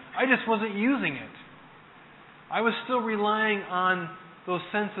sight. I just wasn't using it. I was still relying on those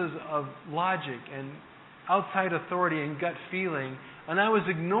senses of logic and outside authority and gut feeling, and I was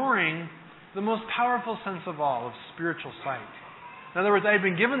ignoring the most powerful sense of all, of spiritual sight. In other words, I had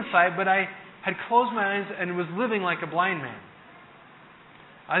been given sight, but I had closed my eyes and was living like a blind man.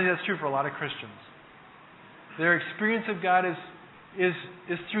 I think that's true for a lot of Christians. Their experience of God is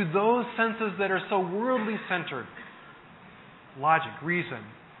through those senses that are so worldly centered. Logic, reason,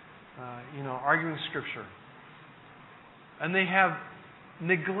 arguing Scripture. And they have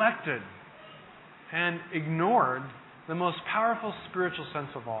neglected and ignored the most powerful spiritual sense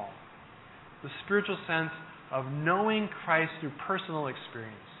of all. The spiritual sense of knowing Christ through personal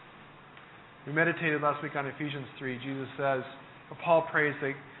experience. We meditated last week on Ephesians 3. Jesus says, or Paul prays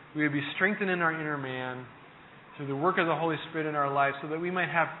that we would be strengthened in our inner man through the work of the Holy Spirit in our life so that we might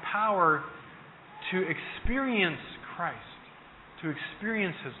have power to experience Christ, to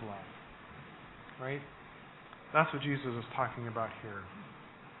experience His love. Right? That's what Jesus is talking about here.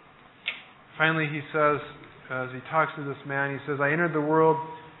 Finally, he says, as he talks to this man, he says, I entered the world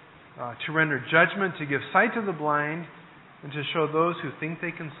to render judgment, to give sight to the blind, and to show those who think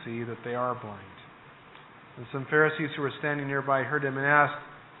they can see that they are blind. And some Pharisees who were standing nearby heard him and asked,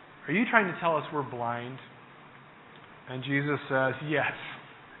 are you trying to tell us we're blind? And Jesus says, yes.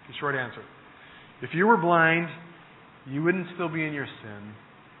 The short answer. If you were blind, you wouldn't still be in your sin.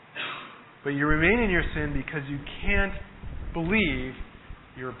 But you remain in your sin because you can't believe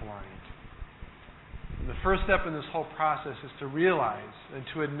you're blind. And the first step in this whole process is to realize and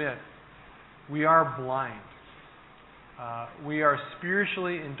to admit we are blind. We are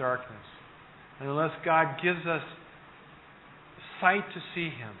spiritually in darkness. And unless God gives us sight to see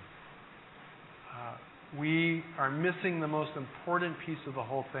Him, we are missing the most important piece of the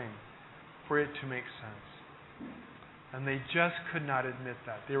whole thing for it to make sense. And they just could not admit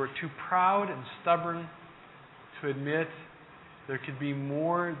that. They were too proud and stubborn to admit there could be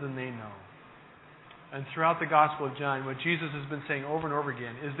more than they know. And throughout the Gospel of John, what Jesus has been saying over and over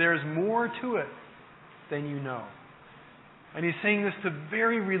again is there's more to it than you know. And He's saying this to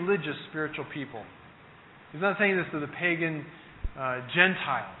very religious spiritual people. He's not saying this to the pagan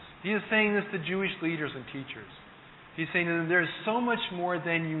Gentiles. He is saying this to Jewish leaders and teachers. He's saying to them, there's so much more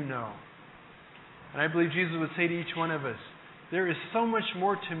than you know. And I believe Jesus would say to each one of us, there is so much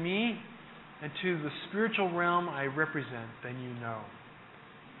more to me and to the spiritual realm I represent, then you know.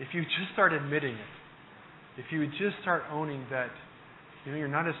 If you just start admitting it, if you would just start owning that, you're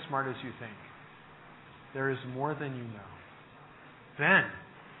not as smart as you think. There is more than you know. Then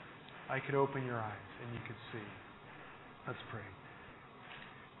I could open your eyes and you could see. Let's pray.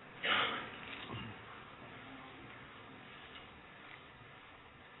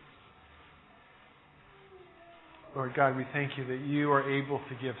 Lord God, we thank you that you are able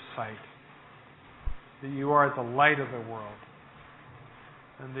to give sight, that you are the light of the world,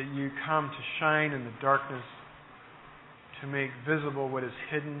 and that you come to shine in the darkness, to make visible what is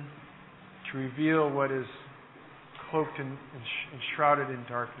hidden, to reveal what is cloaked and shrouded in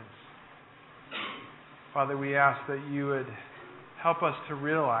darkness. Father, we ask that you would help us to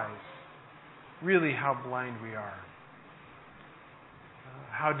realize really how blind we are,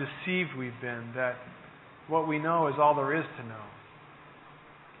 how deceived we've been, that what we know is all there is to know.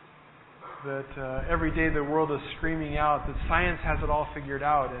 That every day the world is screaming out that science has it all figured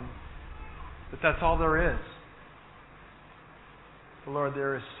out and that that's all there is. But Lord,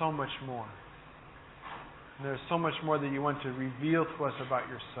 there is so much more. And there's so much more that you want to reveal to us about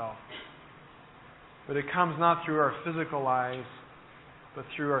yourself. But it comes not through our physical eyes, but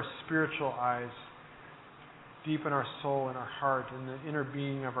through our spiritual eyes, deep in our soul and our heart, in the inner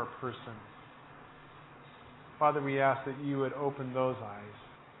being of our person. Father, we ask that you would open those eyes.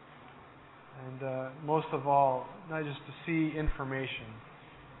 And most of all, not just to see information,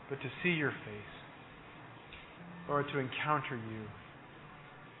 but to see your face. Lord, to encounter you.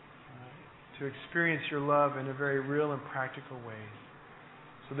 To experience your love in a very real and practical way.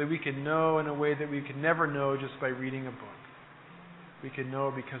 So that we can know in a way that we could never know just by reading a book. We can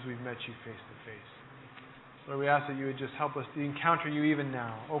know because we've met you face to face. Lord, we ask that you would just help us to encounter you even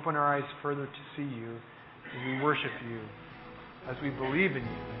now. Open our eyes further to see you as we worship you, as we believe in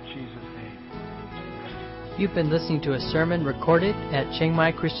you, in Jesus' name. You've been listening to a sermon recorded at Chiang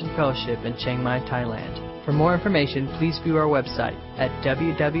Mai Christian Fellowship in Chiang Mai, Thailand. For more information, please view our website at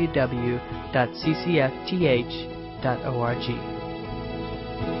www.ccfth.org.